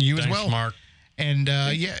good night. You Thanks, as well, Mark. And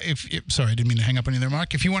sorry, I didn't mean to hang up on you there,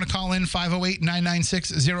 Mark. If you want to call in,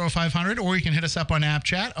 508-996-0500, or you can hit us up on App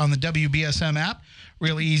Chat on the WBSM app.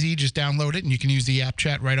 Really easy. Just download it, and you can use the App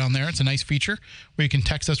Chat right on there. It's a nice feature where you can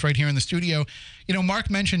text us right here in the studio. Mark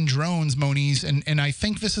mentioned drones, Moniz, and I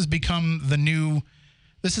think this has become the new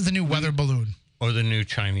weather balloon. Or the new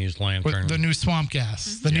Chinese lantern. The new swamp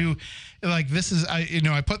gas. The new, like, this is,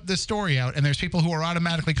 I put this story out and there's people who are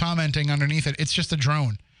automatically commenting underneath it. It's just a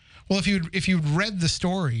drone. Well, if you'd read the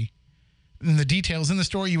story and the details in the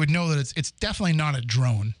story, you would know that it's definitely not a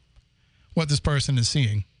drone, what this person is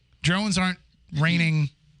seeing. Drones aren't raining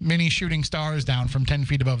mini shooting stars down from 10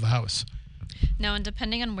 feet above the house. No, and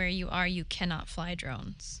depending on where you are, you cannot fly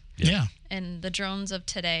drones. Yeah. And the drones of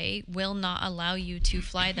today will not allow you to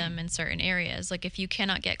fly them in certain areas. Like if you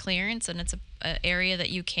cannot get clearance and it's an area that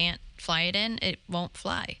you can't fly it in, it won't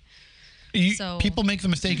fly. People make the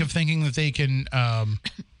mistake of thinking that they can.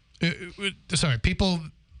 People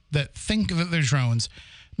that think that they're drones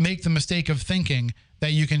make the mistake of thinking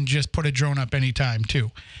that you can just put a drone up anytime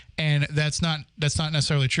too, and that's not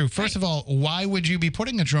necessarily true. First of all, why would you be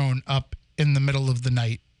putting a drone up in the middle of the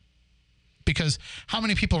night? Because how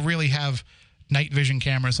many people really have night vision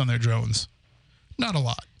cameras on their drones? Not a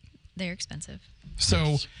lot. They're expensive.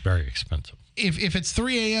 So it's very expensive. If it's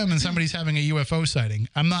 3 a.m. and somebody's having a UFO sighting,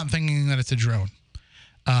 I'm not thinking that it's a drone.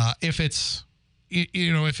 If it's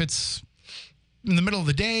if it's in the middle of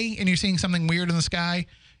the day and you're seeing something weird in the sky,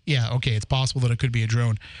 yeah, okay, it's possible that it could be a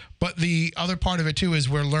drone. But the other part of it too is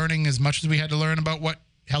we're learning as much as we had to learn about what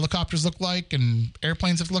helicopters look like and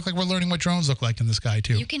airplanes have to look like. We're learning what drones look like in the sky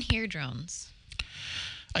too. You can hear drones.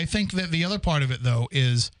 I think that the other part of it though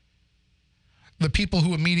is the people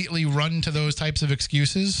who immediately run to those types of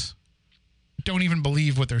excuses don't even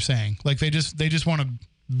believe what they're saying. Like they just want to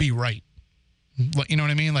be right. You know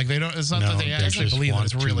what I mean? Like they don't. It's not that they actually believe that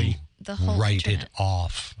it's really the whole write internet. it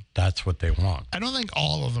off. That's what they want. I don't think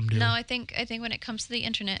all of them do. No, I think when it comes to the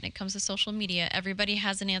internet and it comes to social media, everybody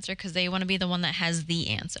has an answer because they want to be the one that has the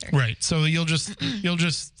answer. Right. So you'll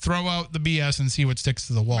just throw out the BS and see what sticks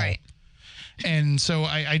to the wall. Right. And so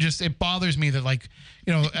it bothers me that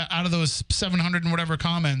out of those 700 and whatever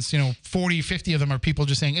comments, 40, 50 of them are people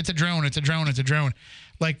just saying it's a drone, it's a drone, it's a drone.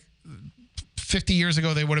 Like 50 years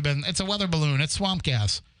ago, they would have been, it's a weather balloon, it's swamp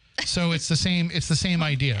gas. So it's the same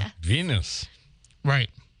idea. Venus. Right.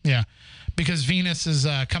 Yeah. Because Venus is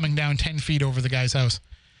coming down 10 feet over the guy's house.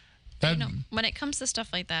 When it comes to stuff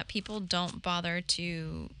like that, people don't bother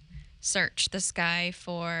to search the sky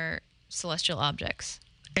for celestial objects.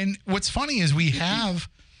 And what's funny is we have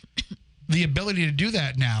the ability to do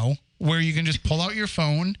that now, where you can just pull out your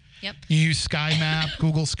phone. Yep. You use Sky Map,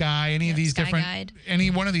 Google Sky, any of these Sky different, Guide. any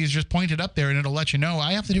one of these, just point it up there and it'll let you know.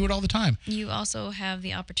 I have to do it all the time. You also have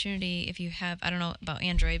the opportunity, if you have, I don't know about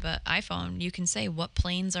Android, but iPhone, you can say what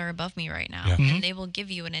planes are above me right now. Yeah. And they will give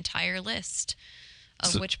you an entire list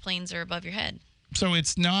of which planes are above your head. So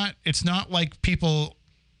it's not like people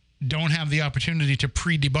don't have the opportunity to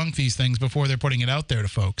pre-debunk these things before they're putting it out there to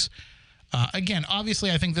folks. Again,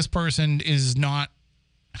 obviously, I think this person is not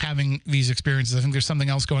having these experiences. I think there's something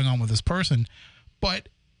else going on with this person, but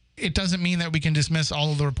it doesn't mean that we can dismiss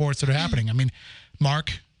all of the reports that are happening. I mean,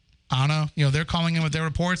 Mark, Anna, they're calling in with their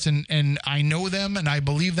reports, and I know them, and I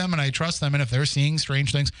believe them, and I trust them, and if they're seeing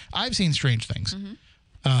strange things, I've seen strange things.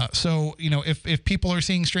 Mm-hmm. So, if people are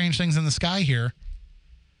seeing strange things in the sky here,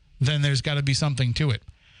 then there's got to be something to it.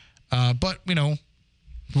 But,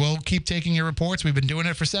 we'll keep taking your reports. We've been doing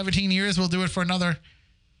it for 17 years. We'll do it for another,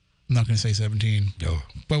 I'm not going to say 17. No.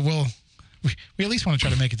 But we at least want to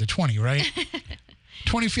try to make it to 20, right?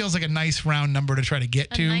 20 feels like a nice round number to try to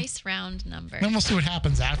get to. A nice round number. Then we'll see what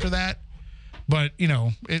happens after that. But,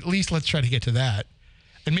 at least let's try to get to that.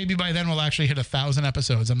 And maybe by then we'll actually hit 1,000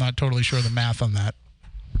 episodes. I'm not totally sure of the math on that.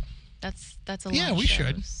 That's a lot. Yeah, we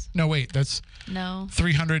should. No, wait, that's no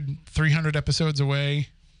 300 episodes away.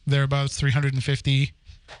 Thereabouts 350.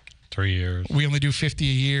 3 years. We only do 50 a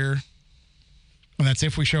year. And that's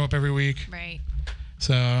if we show up every week. Right.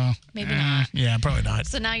 So maybe not. Yeah, probably not.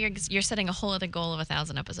 So now you're setting a whole other goal of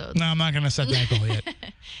 1,000 episodes. No, I'm not going to set that goal yet.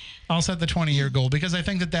 I'll set the 20-year goal because I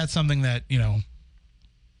think that that's something that,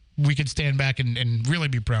 we could stand back and really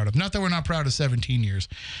be proud of. Not that we're not proud of 17 years.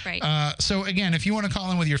 Right. So again, if you want to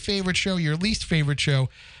call in with your favorite show, your least favorite show,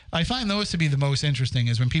 I find those to be the most interesting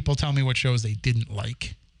is when people tell me what shows they didn't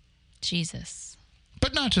like. Jesus.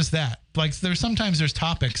 But not just that. Like sometimes there's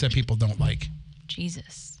topics that people don't like.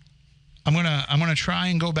 Jesus. I'm gonna try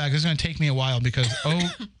and go back. It's gonna take me a while because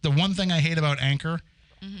the one thing I hate about Anchor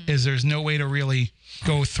is there's no way to really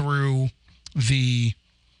go through the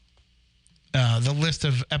list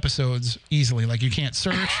of episodes easily. Like you can't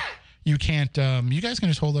search, you can't. You guys can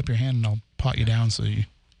just hold up your hand and I'll pot you down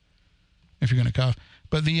if you're gonna cough.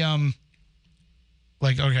 But okay,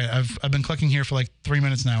 I've been clicking here for like 3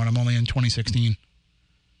 minutes now and I'm only in 2016.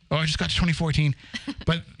 Oh, I just got to 2014.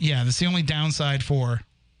 But yeah, that's the only downside for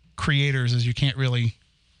creators is you can't really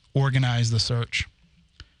organize the search.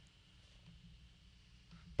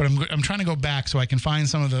 but I'm trying to go back so I can find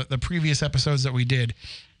some of the previous episodes that we did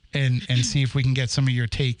and see if we can get some of your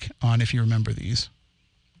take on if you remember these.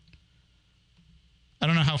 I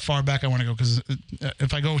don't know how far back I want to go because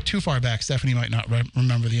if I go too far back, Stephanie might not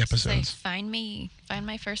remember the episodes. Find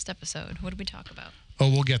my first episode. What did we talk about? Oh,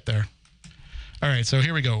 we'll get there. All right, so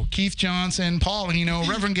here we go. Keith Johnson, Paul Hino,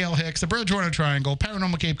 Reverend Gail Hicks, the Bridgewater Triangle,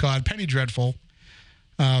 Paranormal Cape Cod, Penny Dreadful.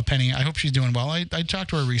 Penny, I hope she's doing well. I talked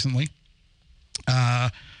to her recently.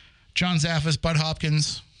 John Zaffis, Bud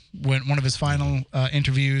Hopkins, went one of his final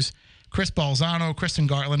interviews. Chris Balzano, Kristen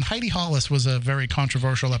Gartland. Heidi Hollis was a very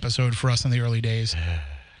controversial episode for us in the early days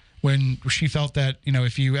when she felt that,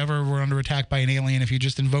 if you ever were under attack by an alien, if you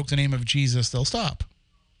just invoke the name of Jesus, they'll stop.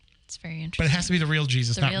 It's very interesting. But it has to be the real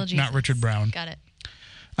Jesus, not Richard Brown. Got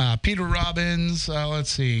it. Peter Robbins. Let's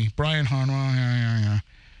see. Brian Harnwell.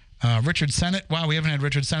 Richard Sennett. Wow, we haven't had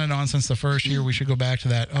Richard Sennett on since the first year. We should go back to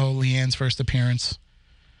that. Oh, Leanne's first appearance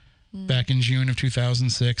back in June of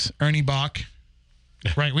 2006. Ernie Bach.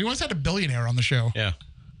 Right. We once had a billionaire on the show. Yeah.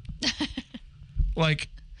 Like,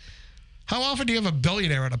 how often do you have a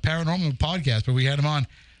billionaire on a paranormal podcast? But we had him on.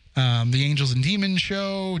 The Angels and Demons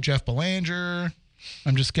show, Jeff Belanger.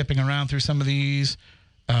 I'm just skipping around through some of these.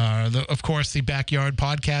 Of course, the Backyard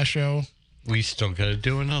Podcast Show. We still got to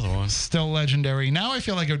do another one. Still legendary. Now I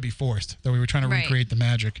feel like it would be forced, that we were trying to recreate the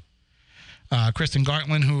magic. Kristen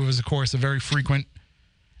Gartland, who was, of course, a very frequent.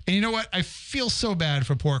 And you know what? I feel so bad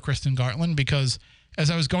for poor Kristen Gartland because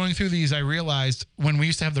as I was going through these, I realized when we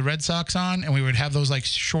used to have the Red Sox on and we would have those like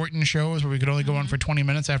shortened shows where we could only go on for 20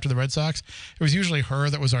 minutes after the Red Sox, it was usually her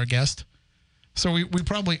that was our guest. So we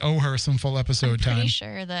probably owe her some full episode time. I'm pretty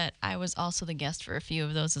sure that I was also the guest for a few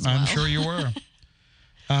of those as well. I'm sure you were.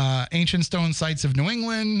 Ancient Stone Sites of New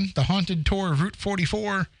England, The Haunted Tour of Route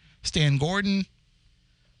 44, Stan Gordon,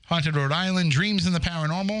 Haunted Rhode Island, Dreams in the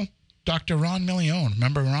Paranormal, Dr. Ron Milione.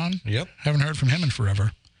 Remember Ron? Yep. Haven't heard from him in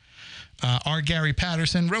forever. R. Gary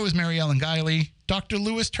Patterson, Rosemary Ellen Guiley, Dr.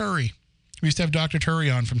 Louis Turry. We used to have Dr.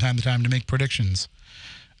 Turry on from time to time to make predictions.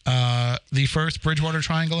 The first Bridgewater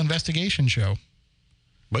Triangle investigation show.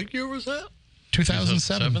 What year was that?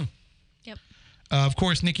 2007. Yep. Of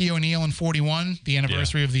course, Nikki O'Neill in 41. The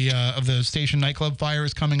anniversary of the station nightclub fire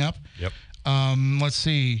is coming up. Yep. Let's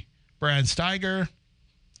see. Brad Steiger.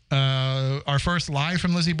 Our first live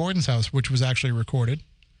from Lizzie Borden's house, which was actually recorded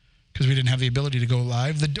because we didn't have the ability to go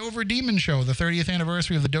live. The Dover Demon Show, the 30th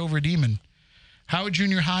anniversary of the Dover Demon. Howard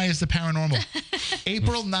Junior High is the Paranormal.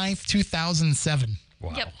 April 9th, 2007.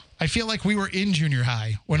 Wow. Yep. I feel like we were in junior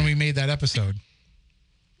high when we made that episode.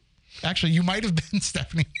 Actually, you might have been,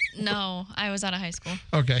 Stephanie. No, I was out of high school.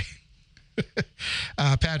 Okay.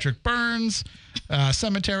 Patrick Burns,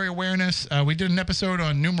 Cemetery Awareness. We did an episode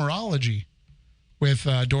on numerology with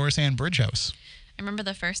Doris Ann Bridgehouse. I remember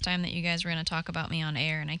the first time that you guys were going to talk about me on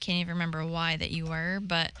air, and I can't even remember why that you were,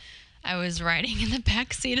 but I was riding in the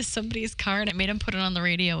back seat of somebody's car, and I made him put it on the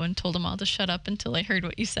radio and told them all to shut up until I heard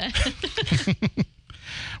what you said.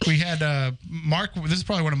 We had Mark. This is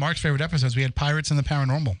probably one of Mark's favorite episodes. We had Pirates in the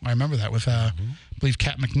Paranormal. I remember that with, I believe,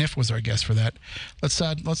 Kat McNiff was our guest for that.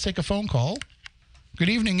 Let's take a phone call. Good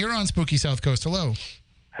evening. You're on Spooky South Coast. Hello.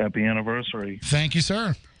 Happy anniversary. Thank you,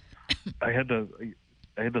 sir. I had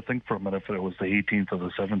to think for a minute if it was the 18th or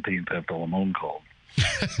the 17th after Lamone called.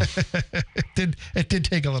 It did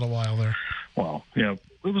take a little while there. Well, yeah,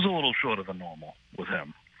 it was a little shorter than normal with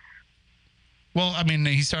him. Well, I mean,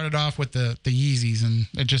 he started off with the Yeezys, and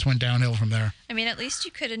it just went downhill from there. I mean, at least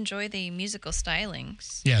you could enjoy the musical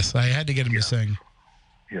stylings. Yes, I had to get him to sing.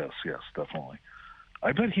 Yes, definitely.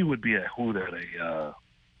 I bet he would be a hoot at a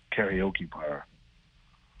karaoke bar.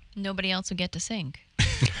 Nobody else would get to sing.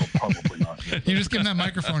 Well, probably not. You just give him that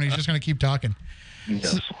microphone, he's just going to keep talking.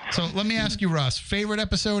 Yes. So let me ask you, Ross, favorite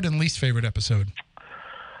episode and least favorite episode?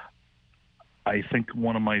 I think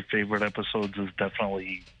one of my favorite episodes is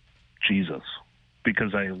definitely Jesus,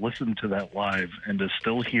 because I listened to that live, and to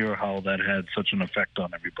still hear how that had such an effect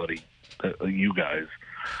on everybody, you guys,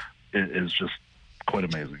 is just quite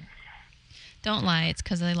amazing. Don't lie, it's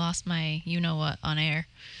because I lost my you-know-what on air.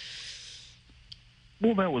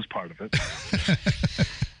 Well, that was part of it.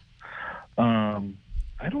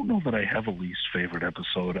 I don't know that I have a least favorite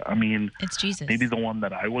episode. I mean, it's Jesus. Maybe the one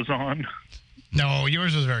that I was on. No,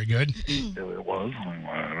 yours was very good. It was?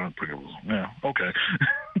 I don't think it was. Yeah, okay.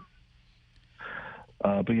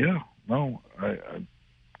 But yeah, no,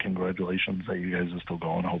 congratulations that you guys are still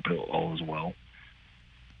going. I hope all is well.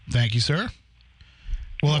 Thank you, sir.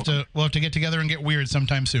 We'll have to get together and get weird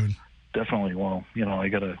sometime soon. Definitely. Well, I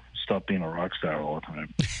got to stop being a rock star all the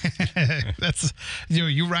time. That's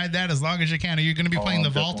you ride that as long as you can. Are you going to be playing the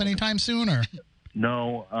vault anytime soon, or?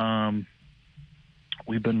 No.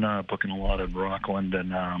 we've been booking a lot in Rockland,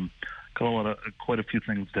 and got quite a few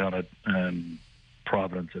things down at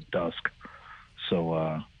Providence at dusk.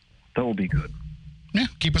 So that will be good. Yeah,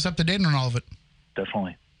 keep us up to date on all of it.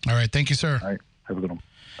 Definitely. All right, thank you, sir. All right, have a good one.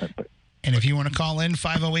 All right, bye. And if you want to call in,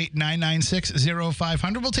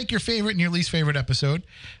 508-996-0500. We'll take your favorite and your least favorite episode.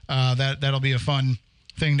 That'll be a fun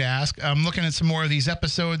thing to ask. I'm looking at some more of these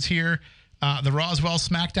episodes here. The Roswell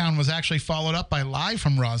SmackDown was actually followed up by Live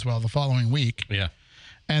from Roswell the following week. Yeah.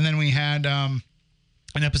 And then we had an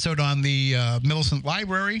episode on the Millicent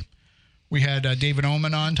Library. We had David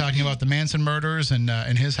Oman on talking about the Manson murders and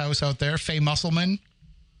in his house out there. Faye Musselman,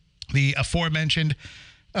 the aforementioned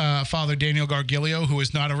Father Daniel Gargilio, who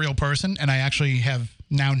is not a real person. And I actually have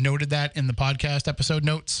now noted that in the podcast episode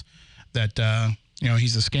notes that,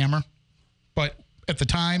 he's a scammer. But at the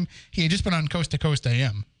time, he had just been on Coast to Coast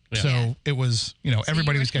AM. Yeah. So it was,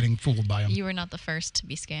 everybody was getting fooled by him. You were not the first to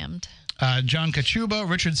be scammed. John Kachuba,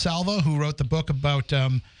 Richard Salva, who wrote the book about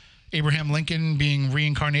Abraham Lincoln being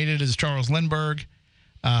reincarnated as Charles Lindbergh.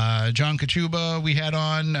 John Kachuba we had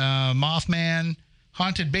on, Mothman,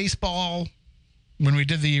 Haunted Baseball, when we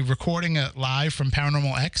did the recording live from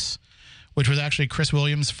Paranormal X, which was actually Chris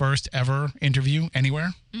Williams' first ever interview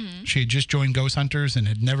anywhere. Mm-hmm. She had just joined Ghost Hunters and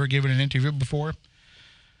had never given an interview before.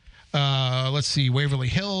 Let's see, Waverly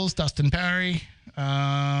Hills, Dustin Parry,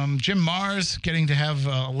 Jim Mars, getting to have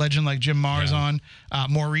a legend like Jim Mars on.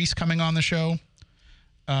 Maurice coming on the show.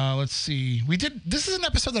 Let's see. This is an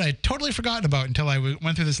episode that I had totally forgotten about until I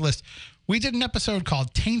went through this list. We did an episode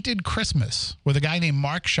called Tainted Christmas with a guy named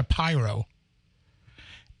Mark Shapiro.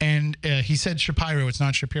 And he said Shapiro, it's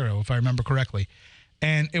not Shapiro, if I remember correctly.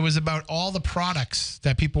 And it was about all the products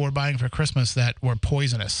that people were buying for Christmas that were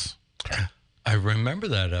poisonous. I remember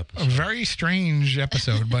that episode. A very strange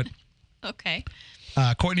episode, but... Okay.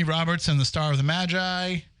 Courtney Roberts and the Star of the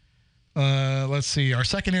Magi. Let's see. Our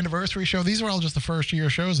second anniversary show. These are all just the first year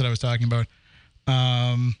shows that I was talking about.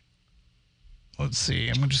 Let's see.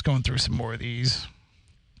 I'm just going through some more of these.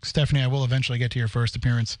 Stephanie, I will eventually get to your first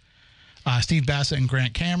appearance. Steve Bassett and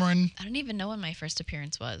Grant Cameron. I don't even know when my first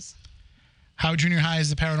appearance was. How Junior High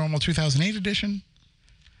is the Paranormal 2008 edition.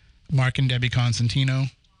 Mark and Debbie Constantino.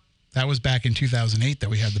 That was back in 2008 that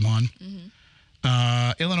we had them on.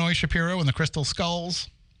 Mm-hmm. Illinois Shapiro and the Crystal Skulls.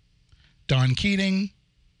 Don Keating.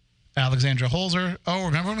 Alexandra Holzer. Oh,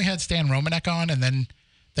 remember when we had Stan Romanek on and then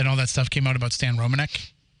all that stuff came out about Stan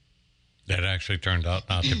Romanek? That actually turned out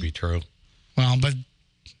not to be true. Well, but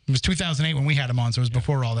it was 2008 when we had him on, so it was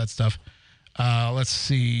before all that stuff. Let's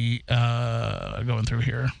see. Going through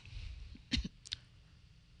here.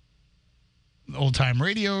 Old Time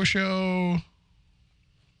Radio Show.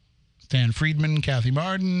 Stan Friedman, Kathy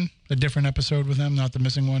Martin. A different episode with him, not the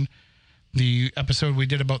missing one. The episode we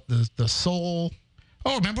did about the soul.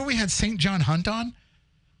 Oh, remember we had St. John Hunt on?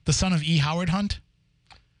 The son of E. Howard Hunt?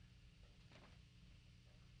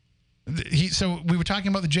 So we were talking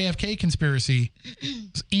about the JFK conspiracy.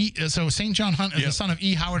 So St. John Hunt is the son of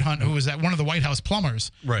E. Howard Hunt, who was one of the White House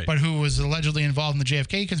plumbers, right? But who was allegedly involved in the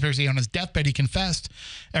JFK conspiracy. On his deathbed, he confessed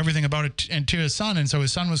everything about it to his son, and so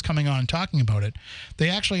his son was coming on and talking about it. They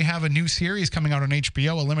actually have a new series coming out on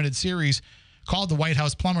HBO, a limited series called The White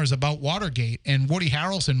House Plumbers, about Watergate, and Woody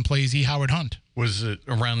Harrelson plays E. Howard Hunt. Was it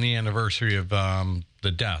around the anniversary of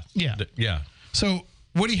the death? Yeah. Yeah. So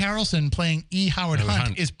Woody Harrelson playing E. Howard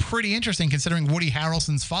Hunt is pretty interesting, considering Woody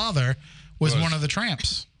Harrelson's father was one of the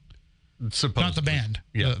Tramps. Supposedly. Not the band.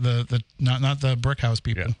 Yeah. Not the Brick House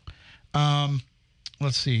people. Yeah.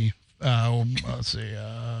 Let's see. We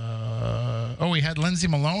had Lindsay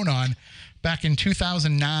Malone on back in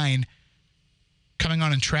 2009, coming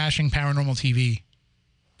on and trashing paranormal TV.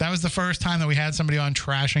 That was the first time that we had somebody on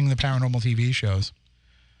trashing the paranormal TV shows.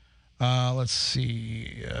 Let's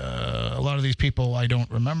see. A lot of these people I don't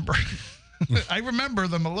remember. I remember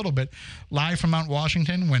them a little bit. Live from Mount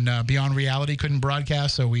Washington when Beyond Reality couldn't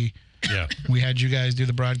broadcast, so we had you guys do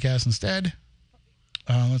the broadcast instead.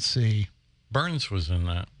 Let's see. Burns was in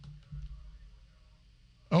that.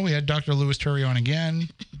 Oh, we had Dr. Louis Turry on again.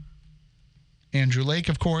 Andrew Lake,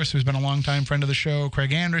 of course, who's been a longtime friend of the show.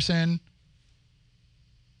 Craig Anderson.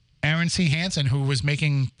 Aaron C. Hansen, who was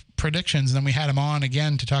making predictions, and then we had him on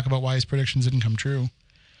again to talk about why his predictions didn't come true.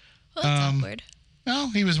 Well, that's awkward.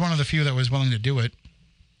 Well, he was one of the few that was willing to do it.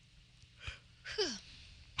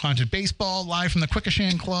 Haunted Baseball, live from the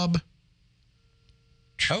Quikasham Club.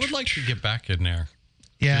 I would like to get back in there.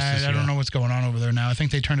 Yeah, I don't know what's going on over there now. I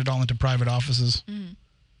think they turned it all into private offices. Mm.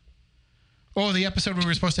 Oh, the episode we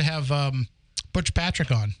were supposed to have Butch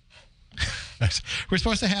Patrick on. We're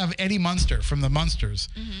supposed to have Eddie Munster from the Munsters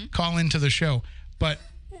call into the show, but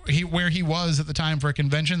where he was at the time for a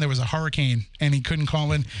convention, there was a hurricane and he couldn't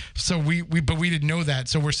call in. So we didn't know that.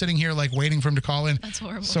 So we're sitting here like waiting for him to call in. That's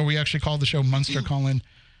horrible. So we actually called the show Munster Call In.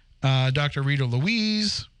 Dr. Rita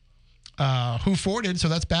Louise, Who Forded. So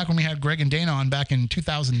that's back when we had Greg and Dana on back in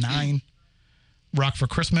 2009. Rock for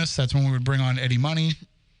Christmas. That's when we would bring on Eddie Money.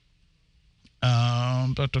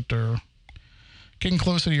 Getting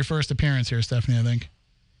closer to your first appearance here, Stephanie, I think.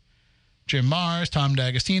 Jim Mars, Tom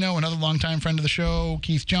D'Agostino, another longtime friend of the show,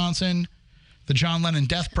 Keith Johnson, the John Lennon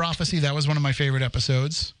Death Prophecy. That was one of my favorite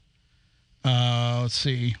episodes. Let's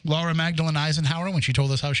see. Laura Magdalene Eisenhower, when she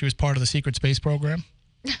told us how she was part of the secret space program.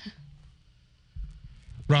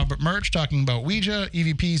 Robert Murch talking about Ouija,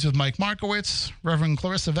 EVPs with Mike Markowitz, Reverend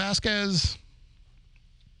Clarissa Vasquez.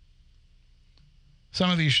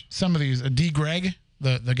 Some of these, D. Gregg,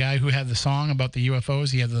 the guy who had the song about the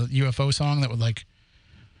UFOs. He had the UFO song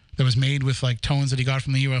that was made with like tones that he got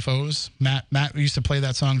from the UFOs. Matt used to play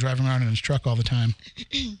that song driving around in his truck all the time.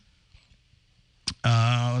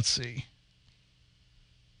 Let's see.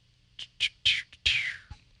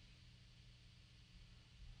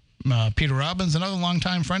 Peter Robbins, another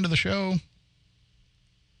longtime friend of the show.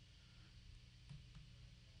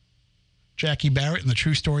 Jackie Barrett and the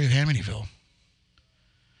True Story of Amityville.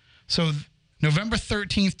 So November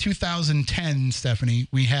 13th, 2010, Stephanie,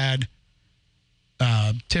 we had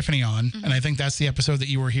Tiffany on, and I think that's the episode that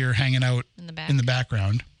you were here hanging out in the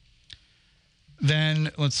background.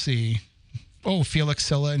 Then, let's see. Oh, Felix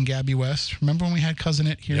Silla and Gabby West. Remember when we had Cousin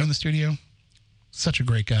It here in the studio? Such a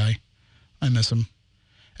great guy. I miss him.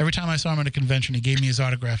 Every time I saw him at a convention, he gave me his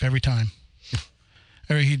autograph every time.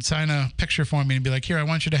 Or he'd sign a picture for me and be like, here, I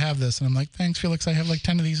want you to have this. And I'm like, thanks, Felix. I have like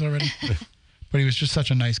 10 of these already. But he was just such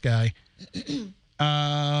a nice guy. The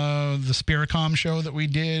Spiricom show that we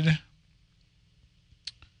did.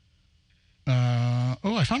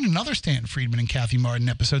 I found another Stan Friedman and Kathy Martin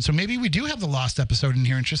episode. So maybe we do have the lost episode in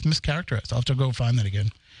here and it's just mischaracterized. I'll have to go find that again.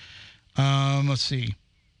 Let's see.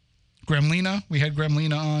 Gremlina. We had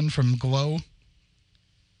Gremlina on from Glow.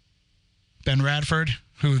 Ben Radford,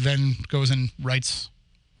 who then goes and writes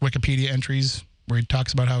Wikipedia entries where he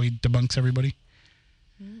talks about how he debunks everybody.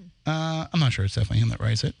 I'm not sure. It's definitely him that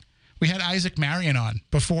writes it. We had Isaac Marion on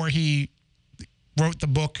before he wrote the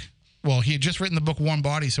book. Well, he had just written the book Warm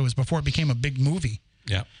Bodies, so it was before it became a big movie.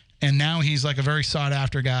 Yeah. And now he's like a very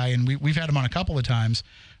sought-after guy, and we've had him on a couple of times.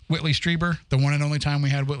 Whitley Strieber, the one and only time we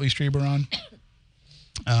had Whitley Strieber on.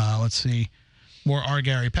 Let's see. More R.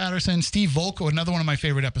 Gary Patterson. Steve Volko, another one of my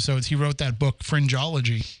favorite episodes. He wrote that book,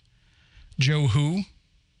 Fringeology. Joe Who,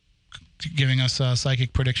 giving us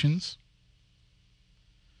psychic predictions.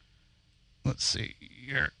 Let's see.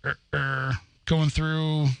 Going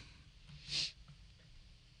through.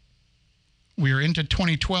 We are into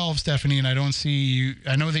 2012, Stephanie, and I don't see you.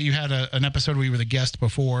 I know that you had an episode where you were the guest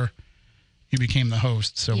before you became the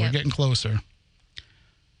host, so we're getting closer.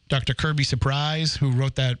 Dr. Kirby Surprise, who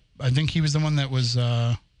wrote that. I think he was the one that was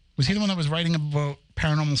he the one that was writing about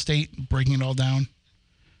Paranormal State, breaking it all down?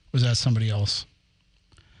 Was that somebody else?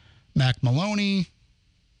 Mac Maloney,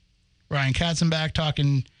 Ryan Katzenbach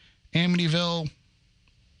talking Amityville.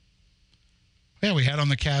 Yeah, we had on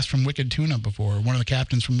the cast from Wicked Tuna before. One of the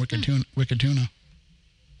captains from Wicked Tuna.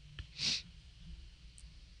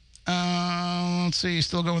 Let's see.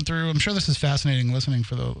 Still going through. I'm sure this is fascinating listening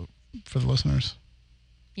for the listeners.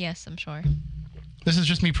 Yes, I'm sure. This is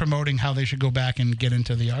just me promoting how they should go back and get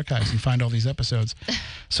into the archives and find all these episodes.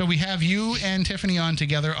 So we have you and Tiffany on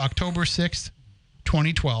together October 6th,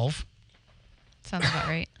 2012. Sounds about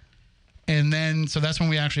right. And then, so that's when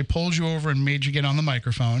we actually pulled you over and made you get on the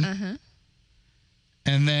microphone. Uh-huh.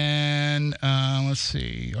 And then, let's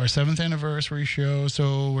see, our 7th anniversary show.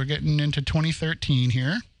 So we're getting into 2013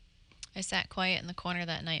 here. I sat quiet in the corner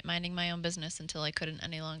that night, minding my own business until I couldn't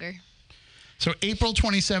any longer. So April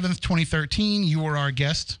 27th, 2013, you were our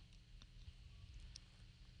guest.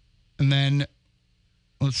 And then,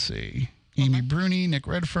 let's see, Amy Bruni, Nick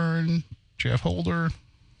Redfern, Jeff Holder.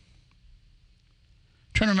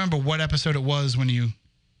 Trying to remember what episode it was when you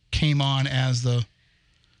came on as the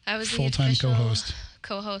full-time co-host.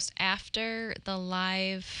 Co-host after the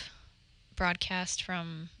live broadcast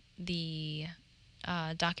from the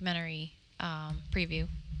documentary preview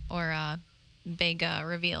or big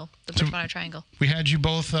reveal, the Bridgewater Triangle. We had you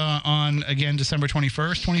both on again December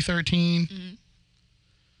 21st, 2013. Mm-hmm.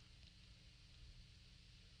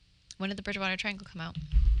 When did the Bridgewater Triangle come out?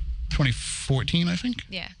 2014, I think.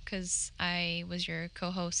 Yeah, because I was your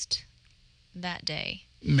co-host that day.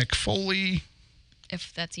 Mick Foley.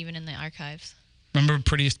 If that's even in the archives. Remember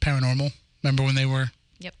Prettiest Paranormal? Remember when they were?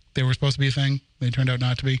 Yep. They were supposed to be a thing. They turned out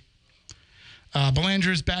not to be.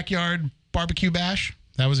 Belanger's Backyard Barbecue Bash.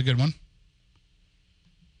 That was a good one.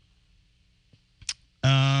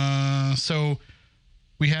 So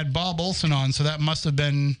we had Bob Olson on, so that must have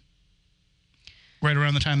been right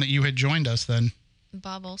around the time that you had joined us then.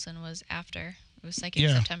 Bob Olson was after. It was Psychic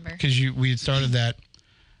September. Because we had started that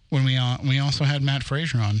when we also had Matt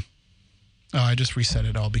Frazier on. Oh, I just reset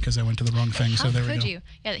it all because I went to the wrong thing. How so there we go. could you?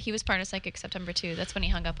 Yeah, he was part of Psychic September too. That's when he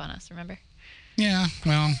hung up on us. Remember? Yeah.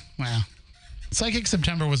 Well. Psychic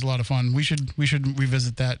September was a lot of fun. We should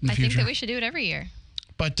revisit that in the future. I think that we should do it every year.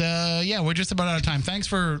 But we're just about out of time. Thanks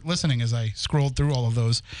for listening as I scrolled through all of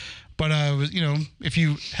those. But if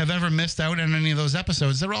you have ever missed out on any of those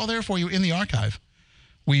episodes, they're all there for you in the archive.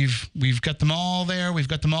 We've got them all there. We've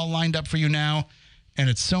got them all lined up for you now, and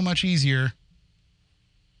it's so much easier.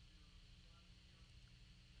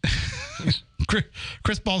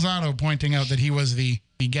 Chris Balzano pointing out that he was the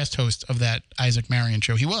guest host of that Isaac Marion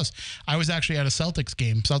show. He was. I was actually at a Celtics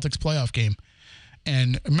playoff game.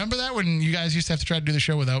 And remember that when you guys used to have to try to do the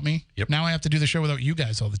show without me? Yep. Now I have to do the show without you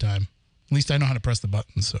guys all the time. At least I know how to press the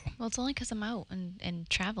buttons. So. Well, it's only because I'm out and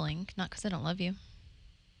traveling, not because I don't love you.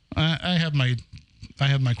 I have my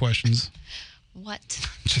questions. What?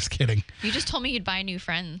 Just kidding. You just told me you'd buy new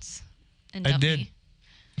friends. And I dump did. Me.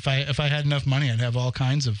 If I had enough money, I'd have all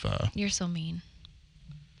kinds of. You're so mean.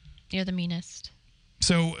 You're the meanest.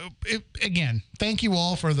 So, again, thank you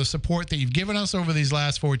all for the support that you've given us over these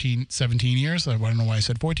last 17 years. I don't know why I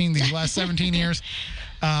said 14. These last 17 years.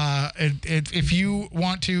 If you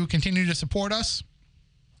want to continue to support us,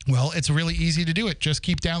 well, it's really easy to do it. Just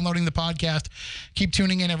keep downloading the podcast. Keep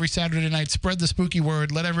tuning in every Saturday night. Spread the spooky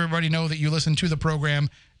word. Let everybody know that you listen to the program.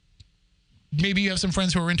 Maybe you have some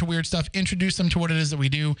friends who are into weird stuff. Introduce them to what it is that we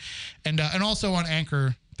do. And also on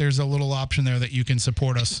Anchor, there's a little option there that you can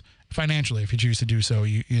support us financially if you choose to do so.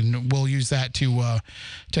 And we'll use that to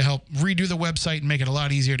help redo the website and make it a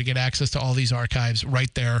lot easier to get access to all these archives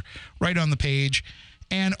right there, right on the page.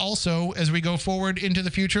 And also, as we go forward into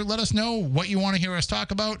the future, let us know what you want to hear us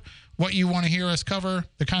talk about, what you want to hear us cover,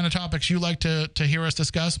 the kind of topics you like to hear us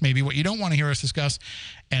discuss, maybe what you don't want to hear us discuss,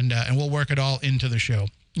 and we'll work it all into the show.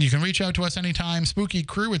 You can reach out to us anytime,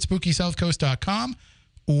 spookycrew@spookysouthcoast.com,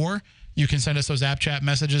 or you can send us those app chat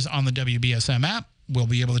messages on the WBSM app. We'll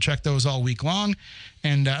be able to check those all week long.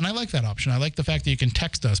 And I like that option. I like the fact that you can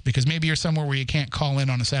text us because maybe you're somewhere where you can't call in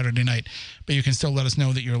on a Saturday night, but you can still let us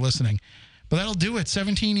know that you're listening. But that'll do it.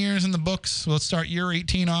 17 years in the books. Let's start year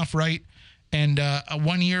 18 off right. And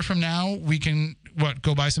 1 year from now, we can,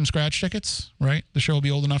 go buy some scratch tickets, right? The show will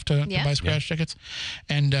be old enough to buy scratch tickets.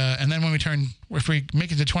 And then when if we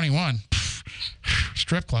make it to 21,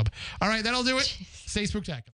 strip club. All right, that'll do it. Stay spooktacular.